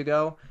want to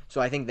go. So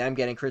I think them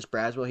getting Chris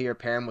Braswell here,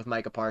 pair him with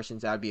Micah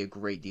Parsons, that would be a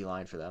great D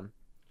line for them.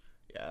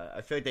 Yeah,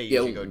 I feel like they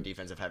usually go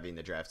defensive heavy in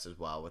the drafts as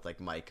well, with like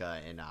Micah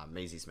and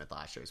Maisie Smith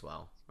last year as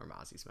well, or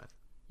Mozzie Smith.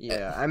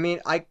 Yeah, I mean,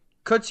 I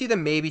could see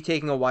them maybe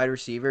taking a wide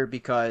receiver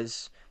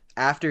because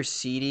after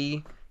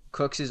CeeDee,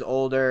 Cooks is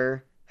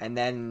older, and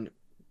then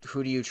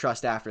who do you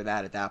trust after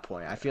that at that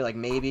point? I feel like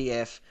maybe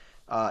if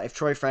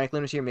Troy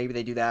Franklin was here, maybe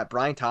they do that.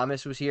 Brian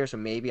Thomas was here, so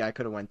maybe I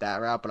could have went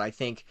that route, but I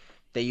think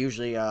they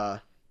usually and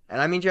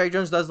I mean Jerry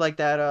Jones does like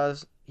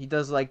that. He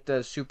does like the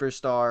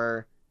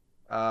superstar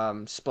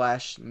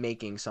splash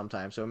making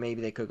sometimes, so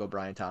maybe they could go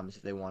Brian Thomas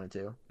if they wanted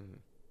to.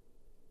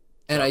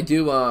 And I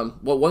do,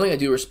 one thing I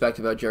do respect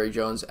about Jerry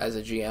Jones as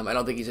a GM, I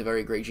don't think he's a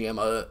very great GM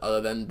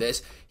other than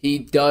this. He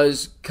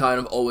does kind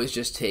of always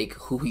just take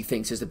who he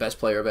thinks is the best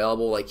player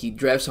available. Like, he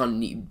drafts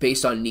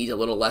based on needs a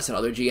little less than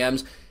other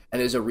GMs, and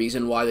there's a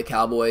reason why the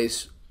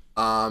Cowboys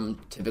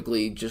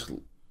typically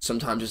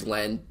sometimes just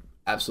land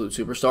absolute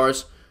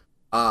superstars.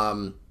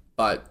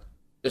 But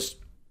just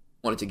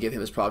wanted to give him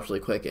his props really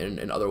quick,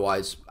 and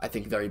otherwise, I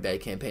think very bad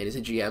campaign as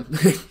a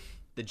GM.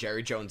 The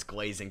Jerry Jones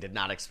glazing, did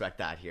not expect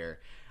that here.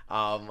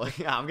 I'm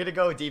going to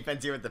go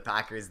defense here with the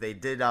Packers. They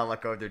did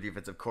let go of their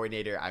defensive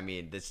coordinator. I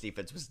mean, this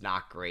defense was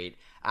not great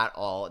at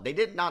all. They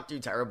did not do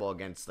terrible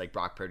against like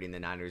Brock Purdy and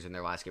the Niners in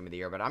their last game of the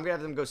year, but I'm going to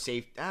have them go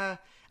safe. I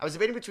was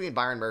debating between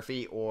Byron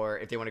Murphy or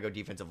if they want to go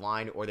defensive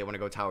line or they want to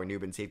go Tyler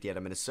Nubin, safety out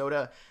of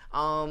Minnesota.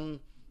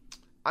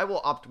 I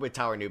will opt with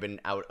Tyler Nubin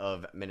out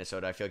of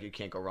Minnesota. I feel like you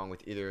can't go wrong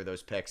with either of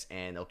those picks,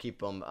 and they'll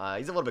keep him.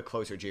 He's a little bit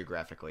closer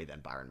geographically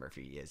than Byron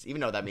Murphy is, even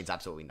though that means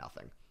absolutely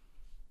nothing.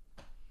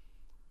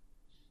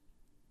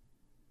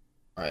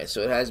 All right,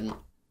 so it has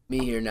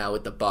me here now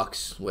with the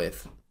Bucks.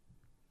 With,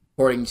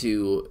 according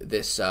to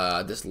this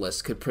this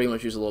list, could pretty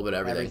much use a little bit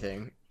of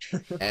everything.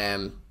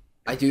 And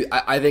I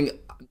think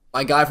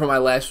my guy from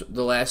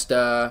the last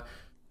round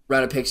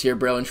of picks here,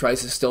 Braylon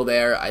Trice, is still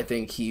there. I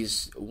think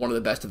he's one of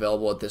the best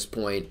available at this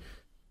point.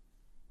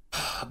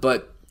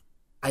 But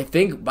I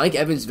think Mike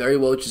Evans very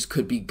well just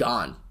could be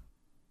gone,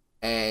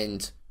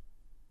 and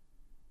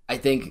I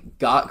think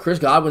Chris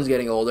Godwin's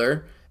getting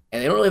older,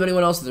 and they don't really have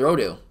anyone else to throw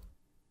to.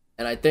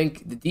 And I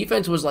think the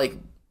defense was like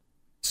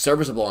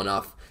serviceable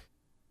enough.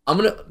 I'm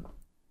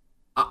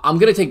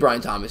gonna take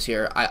Brian Thomas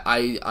here.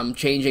 I'm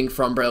changing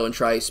from Braylon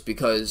Trice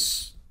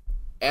because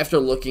after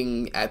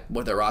looking at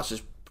what their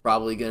roster's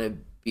probably gonna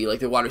be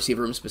like, their wide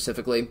receiver room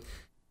specifically,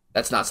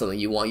 that's not something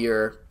you want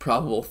your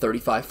probable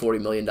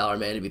 $35-40 million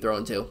man to be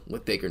thrown to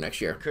with Baker next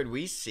year. Could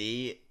we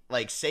see,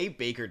 like, say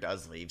Baker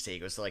does leave, say he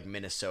goes to like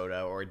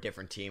Minnesota or a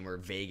different team or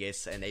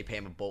Vegas, and they pay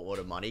him a boatload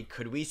of money?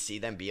 Could we see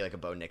them be like a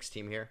Bo Nix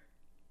team here?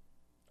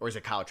 Or is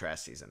it Kyle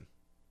Trask season?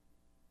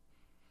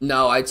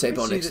 No, I'd say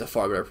Bo Nix is a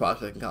far better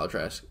prospect than Kyle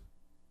Trask.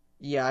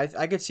 Yeah,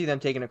 I could see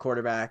them taking a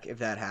quarterback if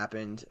that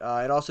happened.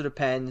 It also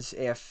depends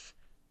if,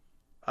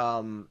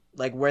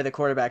 like, where the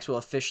quarterbacks will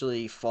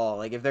officially fall.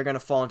 Like, if they're going to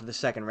fall into the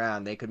second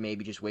round, they could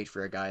maybe just wait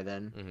for a guy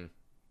then. Mm-hmm.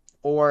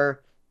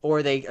 Or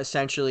they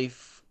essentially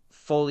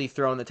fully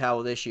throw in the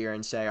towel this year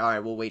and say, all right,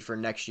 we'll wait for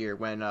next year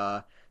when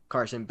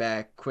Carson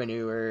Beck, Quinn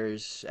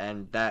Ewers,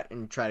 and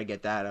try to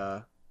get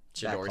that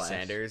Shedeur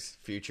Sanders,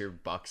 future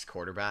Bucks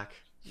quarterback.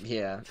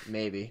 Yeah,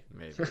 maybe.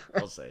 Maybe.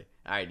 We'll see.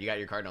 All right, you got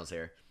your Cardinals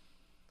here.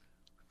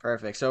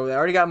 Perfect. So they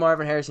already got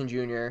Marvin Harrison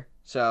Jr.,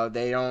 so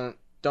they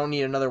don't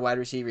need another wide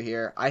receiver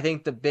here. I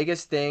think the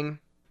biggest thing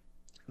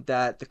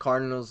that the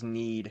Cardinals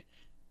need,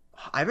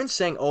 I've been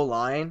saying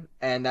O-line,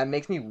 and that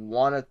makes me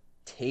want to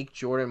take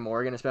Jordan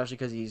Morgan, especially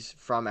because he's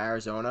from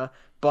Arizona,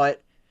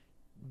 but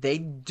they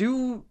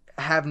do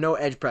have no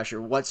edge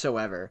pressure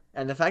whatsoever.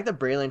 And the fact that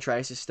Braylon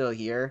Trice is still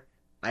here,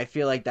 I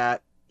feel like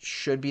that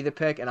should be the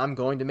pick, and I'm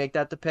going to make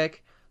that the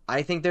pick.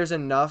 I think there's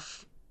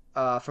enough,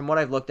 from what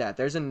I've looked at,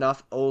 there's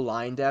enough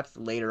O-line depth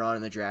later on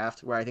in the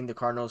draft where I think the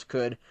Cardinals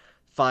could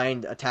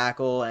find a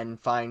tackle and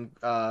find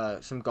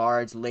some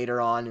guards later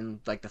on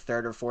in like the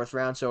third or fourth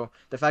round. So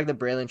the fact that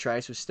Braylon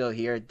Trice was still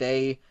here,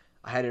 I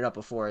had it up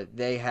before,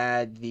 they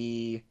had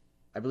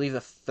I believe the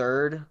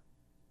third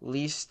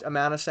least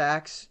amount of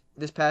sacks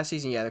this past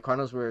season. Yeah, the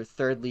Cardinals were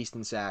third least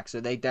in sacks, so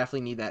they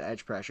definitely need that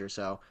edge pressure.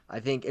 So I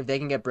think if they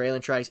can get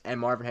Braylon Trice and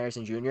Marvin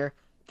Harrison Jr.,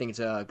 think it's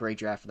a great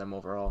draft for them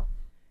overall.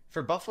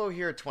 For Buffalo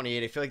here at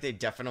 28, I feel like they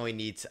definitely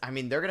need to, I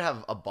mean, they're going to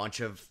have a bunch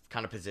of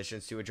kind of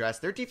positions to address.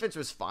 Their defense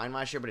was fine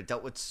last year, but it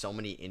dealt with so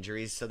many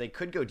injuries, so they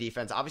could go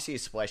defense. Obviously, a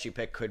splashy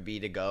pick could be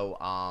to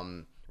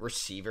go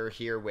receiver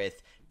here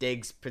with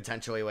Diggs,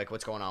 potentially, like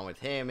what's going on with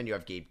him, and you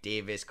have Gabe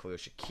Davis, Khalil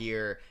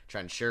Shakir,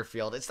 Trent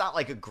Sherfield. It's not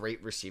like a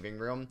great receiving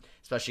room,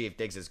 especially if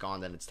Diggs is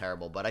gone, then it's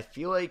terrible. But I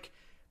feel like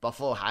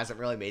Buffalo hasn't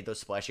really made those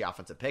splashy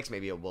offensive picks.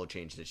 Maybe it will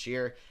change this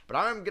year. But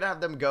I'm going to have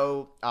them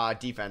go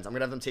defense. I'm going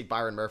to have them take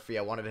Byron Murphy.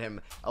 I wanted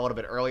him a little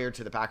bit earlier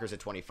to the Packers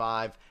at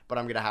 25, but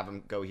I'm going to have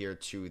him go here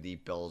to the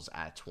Bills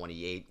at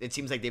 28. It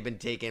seems like they've been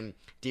taking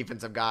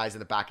defensive guys in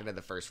the back end of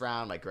the first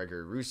round, like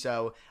Gregory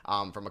Rousseau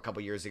from a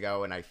couple years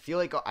ago. And I feel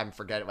like I'm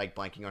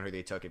blanking on who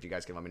they took. If you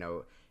guys can let me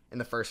know in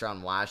the first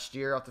round last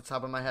year off the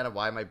top of my head.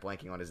 Why am I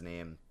blanking on his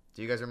name?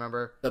 Do you guys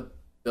remember? The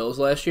Bills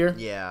last year?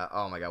 Yeah.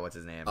 Oh, my God. What's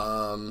his name?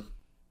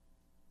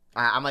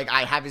 I'm like,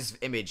 I have his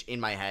image in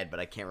my head, but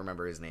I can't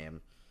remember his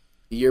name.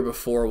 The year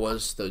before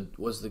was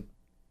the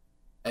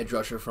edge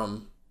rusher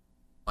from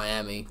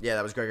Miami. Yeah,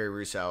 that was Gregory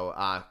Rousseau.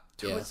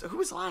 Who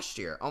was last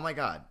year? Oh my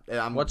God.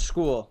 What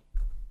school?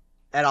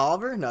 Ed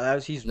Oliver? No,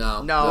 he's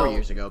 4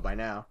 years ago by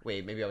now.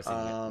 Wait, maybe I was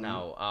thinking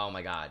no. Oh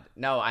my God.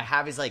 No, I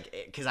have his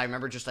because I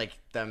remember just like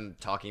them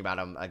talking about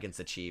him against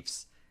the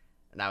Chiefs,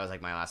 and that was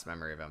like my last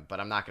memory of him. But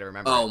I'm not gonna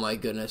remember. Oh my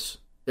goodness,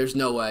 there's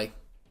no way.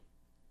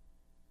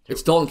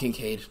 It's Dalton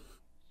Kincaid.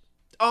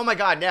 Oh my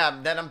God! Yeah,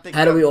 then I'm thinking.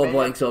 How do we all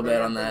blank so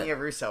bad on that? Thinking of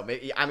Russo.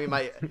 Maybe I'm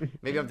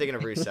thinking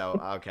of Russo.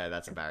 Okay,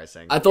 that's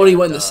embarrassing. I thought he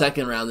went in the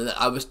second round, and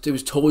it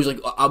was totally like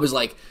I was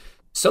like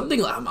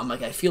something. I'm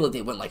like I feel like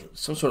they went like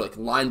some sort of like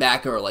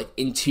linebacker or like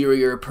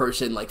interior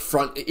person, like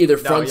either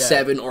front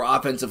seven or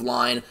offensive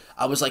line.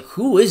 I was like,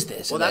 who is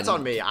this? Well, that's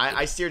on me.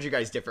 I steered you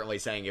guys differently,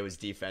 saying it was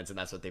defense, and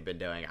that's what they've been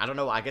doing. I don't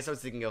know. I guess I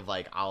was thinking of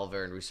like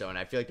Oliver and Russo, and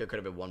I feel like there could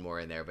have been one more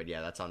in there, but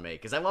yeah, that's on me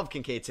because I love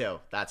Kincaid too.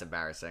 That's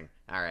embarrassing.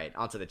 All right,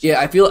 on to the Chiefs. Yeah,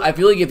 I feel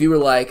like if you were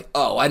like,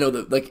 oh, I know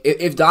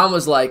if Don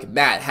was like,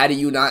 Matt, how do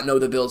you not know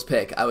the Bills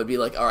pick? I would be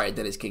like, all right,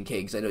 then it's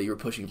Kincaid because I know you were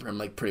pushing for him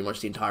like pretty much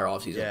the entire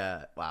offseason.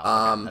 Yeah,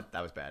 wow, okay.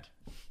 that was bad.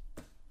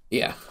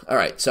 Yeah, all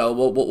right, so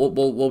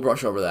we'll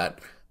brush over that.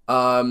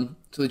 So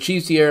the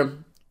Chiefs here,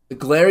 the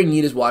glaring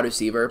need is wide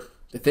receiver.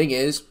 The thing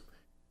is,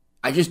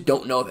 I just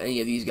don't know if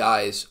any of these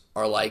guys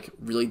are like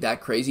really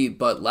that crazy,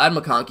 but Ladd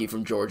McConkey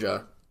from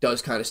Georgia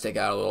does kind of stick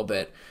out a little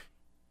bit.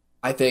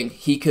 I think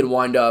he could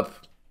wind up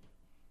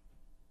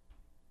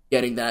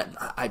getting that.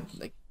 I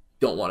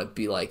don't want to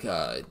be like.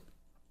 To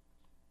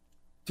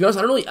be honest,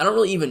 I don't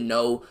really even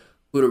know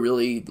who to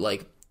really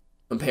like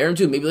compare him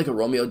to. Maybe like a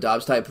Romeo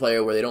Doubs type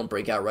player where they don't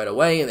break out right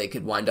away and they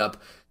could wind up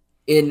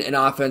in an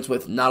offense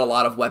with not a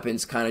lot of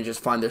weapons, kind of just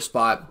find their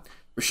spot.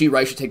 Rasheed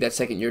Rice should take that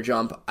second-year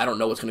jump. I don't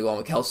know what's going to go on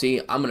with Kelsey.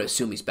 I'm going to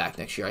assume he's back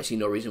next year. I see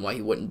no reason why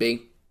he wouldn't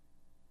be.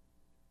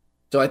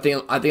 So I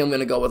think I'm going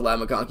to go with Ladd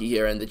McConkey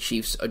here, and the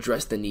Chiefs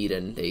address the need,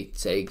 and they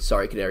say,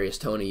 sorry, Kadarius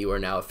Toney, you are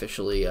now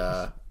officially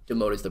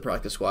demoted to the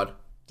practice squad.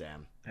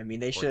 Damn. I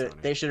mean, they should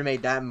have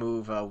made that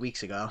move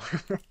weeks ago.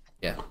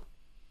 Yeah.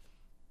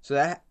 So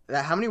that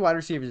how many wide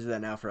receivers is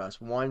that now for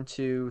us? 1,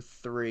 2,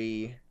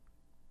 3,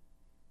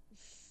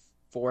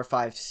 4,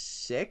 5,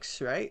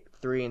 6, right?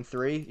 3 and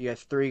 3. You have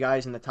 3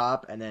 guys in the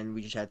top, and then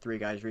we just had 3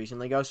 guys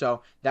recently go.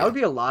 So that would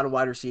be a lot of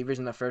wide receivers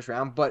in the first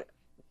round. But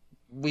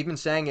we've been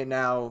saying it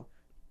now,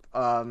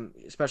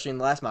 especially in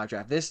the last mock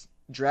draft. This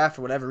draft,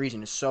 for whatever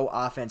reason, is so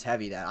offense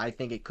heavy that I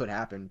think it could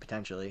happen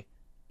potentially.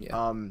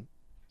 Yeah.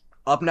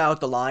 Up now with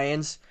the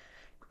Lions.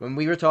 When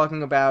we were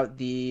talking about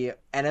the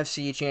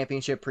NFC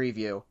Championship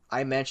preview,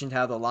 I mentioned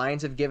how the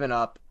Lions have given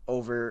up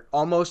over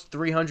almost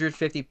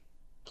 350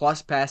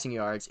 plus passing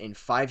yards in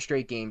 5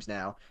 straight games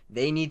now.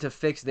 They need to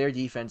fix their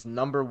defense,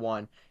 number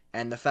one.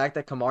 And the fact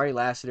that Kamari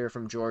Lassiter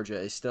from Georgia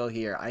is still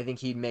here, I think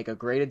he'd make a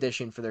great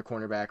addition for their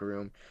cornerback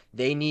room.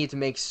 They need to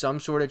make some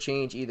sort of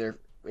change either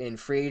in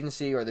free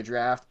agency or the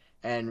draft.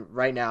 And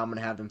right now I'm going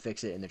to have them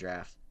fix it in the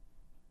draft.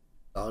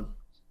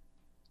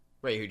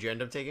 Wait, who'd you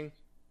end up taking?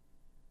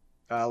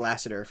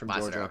 Lassiter from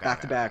Georgia. Okay,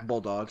 back-to-back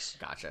Bulldogs.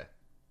 Gotcha.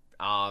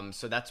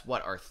 So that's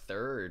what our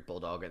third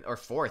Bulldog or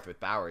fourth with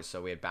Bowers.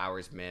 So we had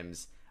Bowers,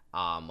 Mims,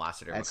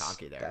 Lassiter,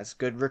 McConkey there. That's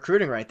good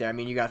recruiting right there. I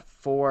mean, you got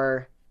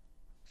 5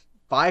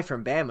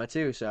 from Bama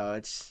too, so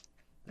it's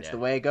the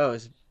way it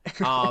goes.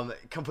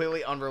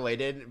 Completely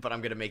unrelated, but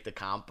I'm gonna make the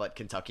comp. But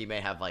Kentucky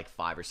may have like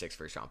 5 or 6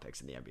 first round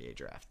picks in the NBA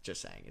draft.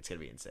 Just saying, it's gonna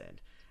be insane.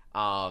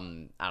 I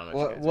don't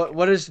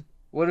know.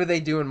 What do they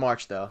do in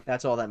March, though?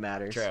 That's all that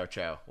matters.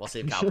 True. We'll see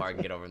if Cal Power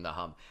can get over in the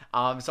hump.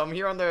 So I'm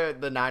here on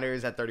the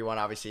Niners at 31.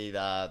 Obviously,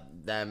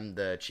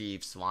 the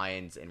Chiefs,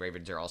 Lions, and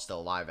Ravens are all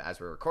still alive as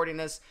we're recording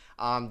this.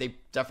 They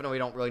definitely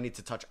don't really need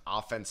to touch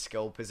offense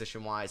skill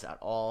position-wise at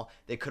all.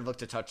 They could look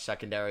to touch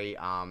secondary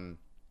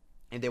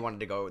if they wanted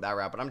to go that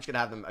route. But I'm just going to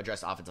have them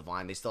address offensive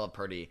line. They still have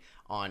Purdy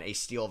on a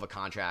steal of a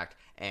contract,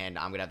 and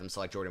I'm going to have them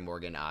select Jordan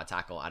Morgan,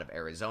 tackle out of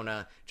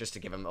Arizona, just to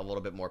give him a little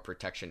bit more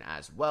protection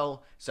as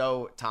well.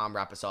 So, Tom,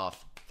 wrap us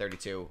off.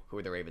 32. Who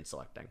are the Ravens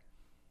selecting?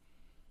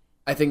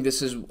 I think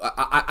this is.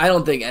 I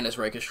don't think Ennis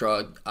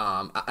Rakestraw.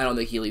 I don't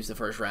think he leaves the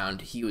first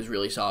round. He was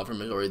really solid for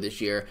Missouri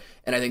this year,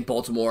 and I think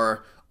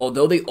Baltimore,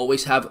 although they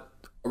always have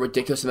a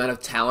ridiculous amount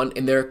of talent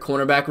in their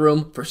cornerback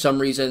room, for some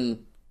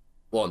reason,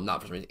 well,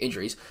 not for some reason,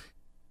 injuries.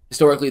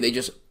 Historically, they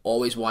just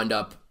always wind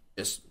up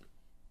just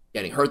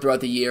getting hurt throughout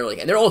the year. Like,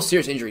 and they're all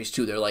serious injuries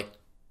too. They're like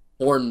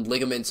torn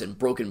ligaments and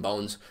broken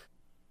bones.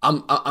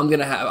 I'm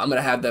gonna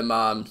have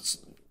them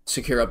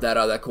secure up that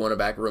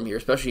cornerback room here,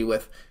 especially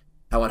with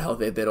how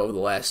unhealthy they've been over the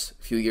last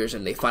few years,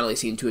 and they finally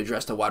seem to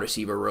address the wide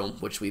receiver room,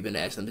 which we've been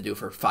asking them to do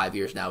for 5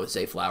 years now with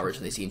Zay Flowers,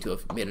 and they seem to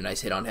have made a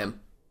nice hit on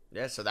him.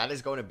 Yeah, so that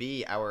is going to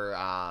be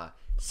our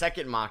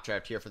second mock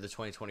draft here for the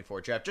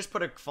 2024 draft. Just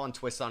put a fun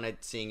twist on it,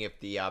 seeing if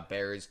the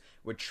Bears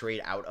would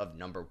trade out of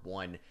number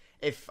 1.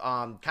 If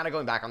kind of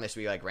going back on this,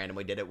 we like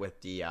randomly did it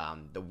with the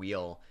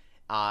wheel.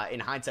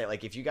 In hindsight,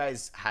 like if you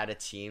guys had a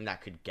team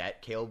that could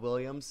get Caleb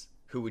Williams,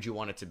 who would you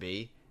want it to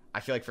be? I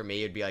feel like for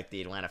me, it'd be like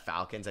the Atlanta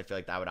Falcons. I feel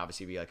like that would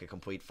obviously be like a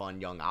complete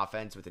fun young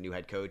offense with a new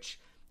head coach.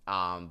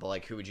 But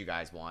like, who would you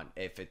guys want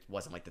if it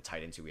wasn't like the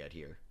Titans who we had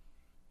here?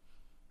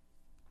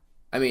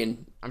 I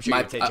mean, I'm sure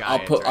you'd say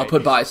Giants. I'll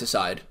put bias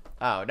aside.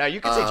 Oh no, you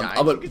could say Giants.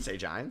 You could say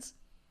Giants.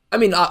 I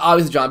mean,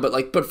 obviously John,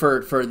 but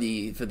for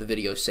the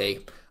video's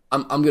sake,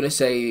 I'm gonna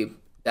say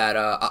that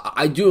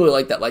I do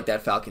really like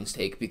that Falcons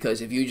take,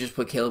 because if you just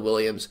put Caleb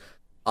Williams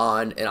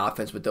on an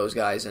offense with those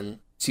guys and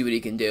see what he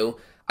can do,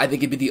 I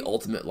think it'd be the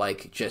ultimate,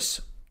 like, just,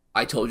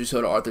 I told you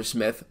so to Arthur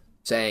Smith,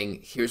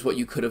 saying, here's what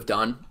you could have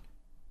done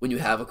when you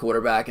have a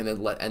quarterback, and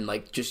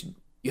then just,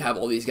 you have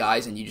all these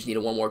guys, and you just needed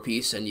one more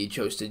piece, and you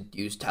chose to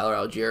use Tyler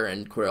Algier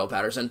and Cordell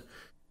Patterson.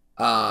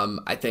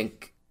 I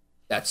think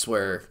that's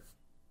where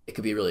it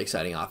could be a really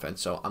exciting offense,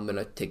 so I'm going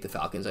to take the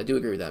Falcons. I do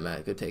agree with that,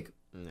 Matt. Good take.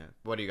 Yeah.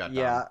 What do you got, Tom?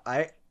 Yeah,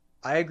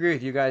 I agree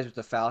with you guys with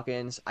the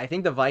Falcons. I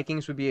think the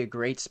Vikings would be a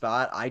great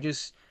spot.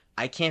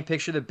 I can't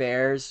picture the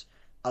Bears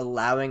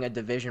allowing a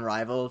division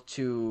rival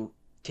to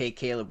take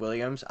Caleb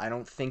Williams. I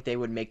don't think they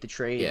would make the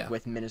trade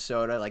with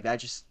Minnesota. Like, that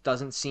just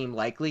doesn't seem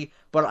likely.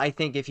 But I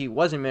think if he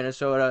was in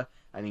Minnesota,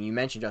 I mean, you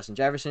mentioned Justin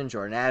Jefferson,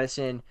 Jordan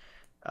Addison,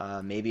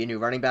 maybe a new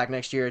running back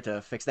next year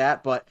to fix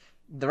that. But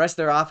the rest of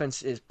their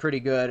offense is pretty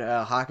good.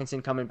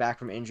 Hawkinson coming back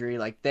from injury.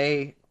 Like,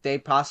 they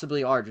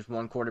possibly are just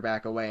one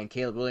quarterback away, and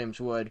Caleb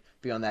Williams would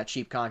be on that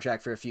cheap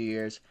contract for a few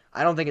years.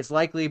 I don't think it's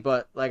likely,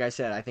 but like I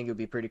said, I think it would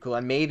be pretty cool.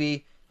 And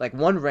maybe like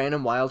one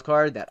random wild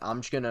card that I'm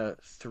just going to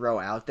throw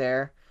out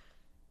there,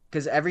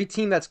 because every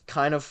team that's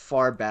kind of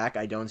far back,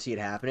 I don't see it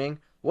happening.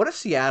 What if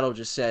Seattle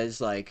just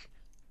says, like,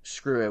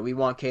 screw it, we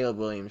want Caleb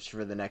Williams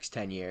for the next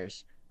 10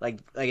 years? Like,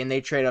 and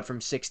they trade up from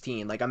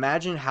 16. Like,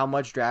 imagine how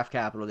much draft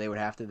capital they would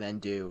have to then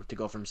do to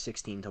go from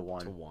 16 to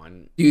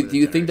 1. Do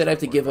you think they'd have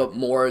to give up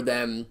more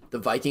than the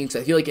Vikings?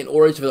 I feel like in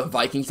order for the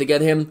Vikings to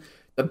get him,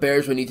 the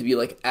Bears would need to be,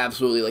 like,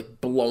 absolutely, like,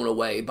 blown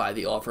away by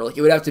the offer. Like,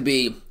 it would have to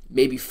be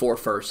maybe 4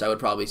 firsts, I would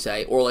probably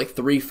say, or like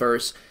 3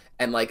 firsts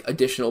and like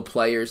additional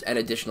players and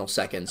additional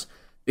seconds.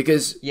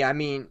 Because I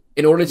mean,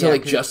 in order to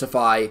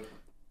justify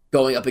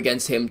going up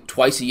against him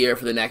twice a year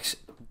for the next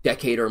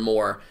decade or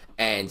more,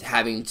 and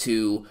having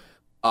to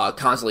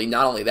constantly,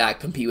 not only that,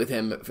 compete with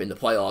him in the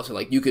playoffs, or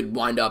like you could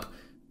wind up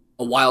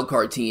a wild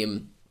card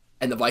team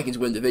and the Vikings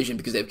win the division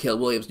because they have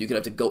Caleb Williams. You could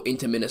have to go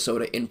into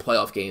Minnesota in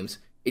playoff games.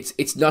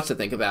 It's nuts to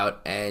think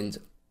about, and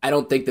I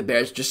don't think the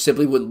Bears just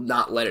simply would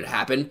not let it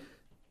happen.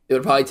 It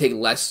would probably take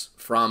less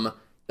from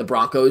the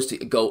Broncos to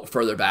go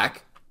further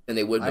back than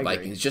they would the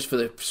Vikings, just for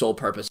the sole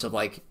purpose of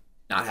like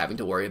not having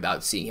to worry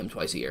about seeing him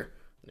twice a year.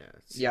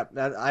 Yep,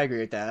 I agree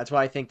with that. That's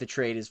why I think the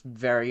trade is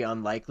very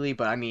unlikely.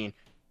 But I mean,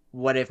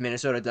 what if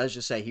Minnesota does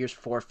just say, "Here's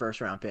 4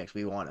 first-round picks,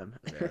 we want him"?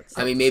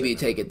 I mean, maybe you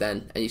take it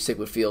then and you stick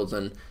with Fields,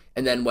 and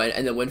then when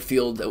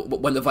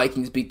the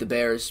Vikings beat the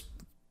Bears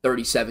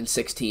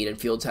 37-16 and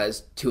Fields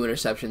has 2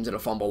 interceptions and a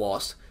fumble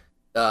lost,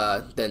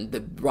 then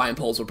the Ryan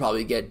Poles will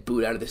probably get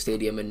booed out of the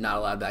stadium and not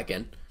allowed back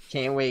in.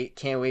 Can't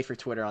wait for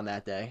Twitter on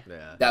that day.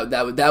 Yeah.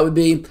 That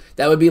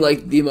would be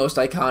like the most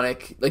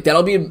iconic. Like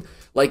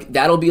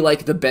that'll be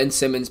like the Ben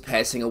Simmons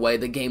passing away,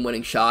 the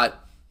game-winning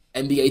shot,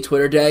 NBA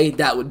Twitter day.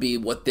 That would be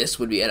what this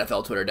would be,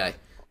 NFL Twitter day.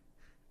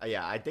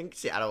 Yeah, I think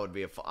Seattle would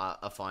be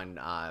a fun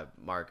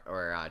mark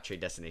or trade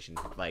destination,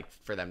 like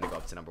for them to go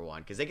up to number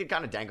 1, because they could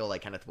kind of dangle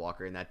like Kenneth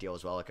Walker in that deal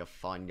as well, like a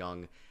fun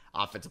young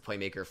offensive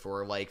playmaker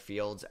for like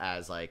Fields,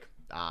 as like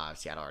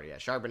Seattle already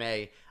has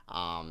Charbonnet,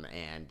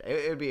 and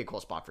it would be a cool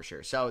spot for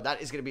sure. So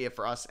that is going to be it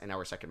for us and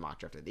our second mock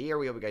draft of the year.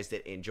 We hope you guys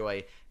did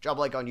enjoy. Drop a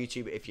like on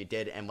YouTube if you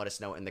did, and let us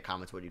know in the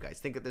comments what you guys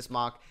think of this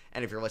mock.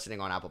 And if you're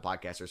listening on Apple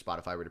Podcasts or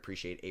Spotify, we'd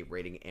appreciate a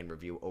rating and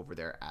review over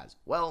there as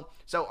well.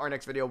 So our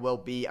next video will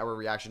be our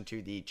reaction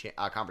to the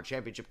conference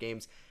championship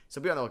games.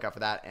 So be on the lookout for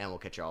that, and we'll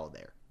catch you all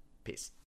there. Peace.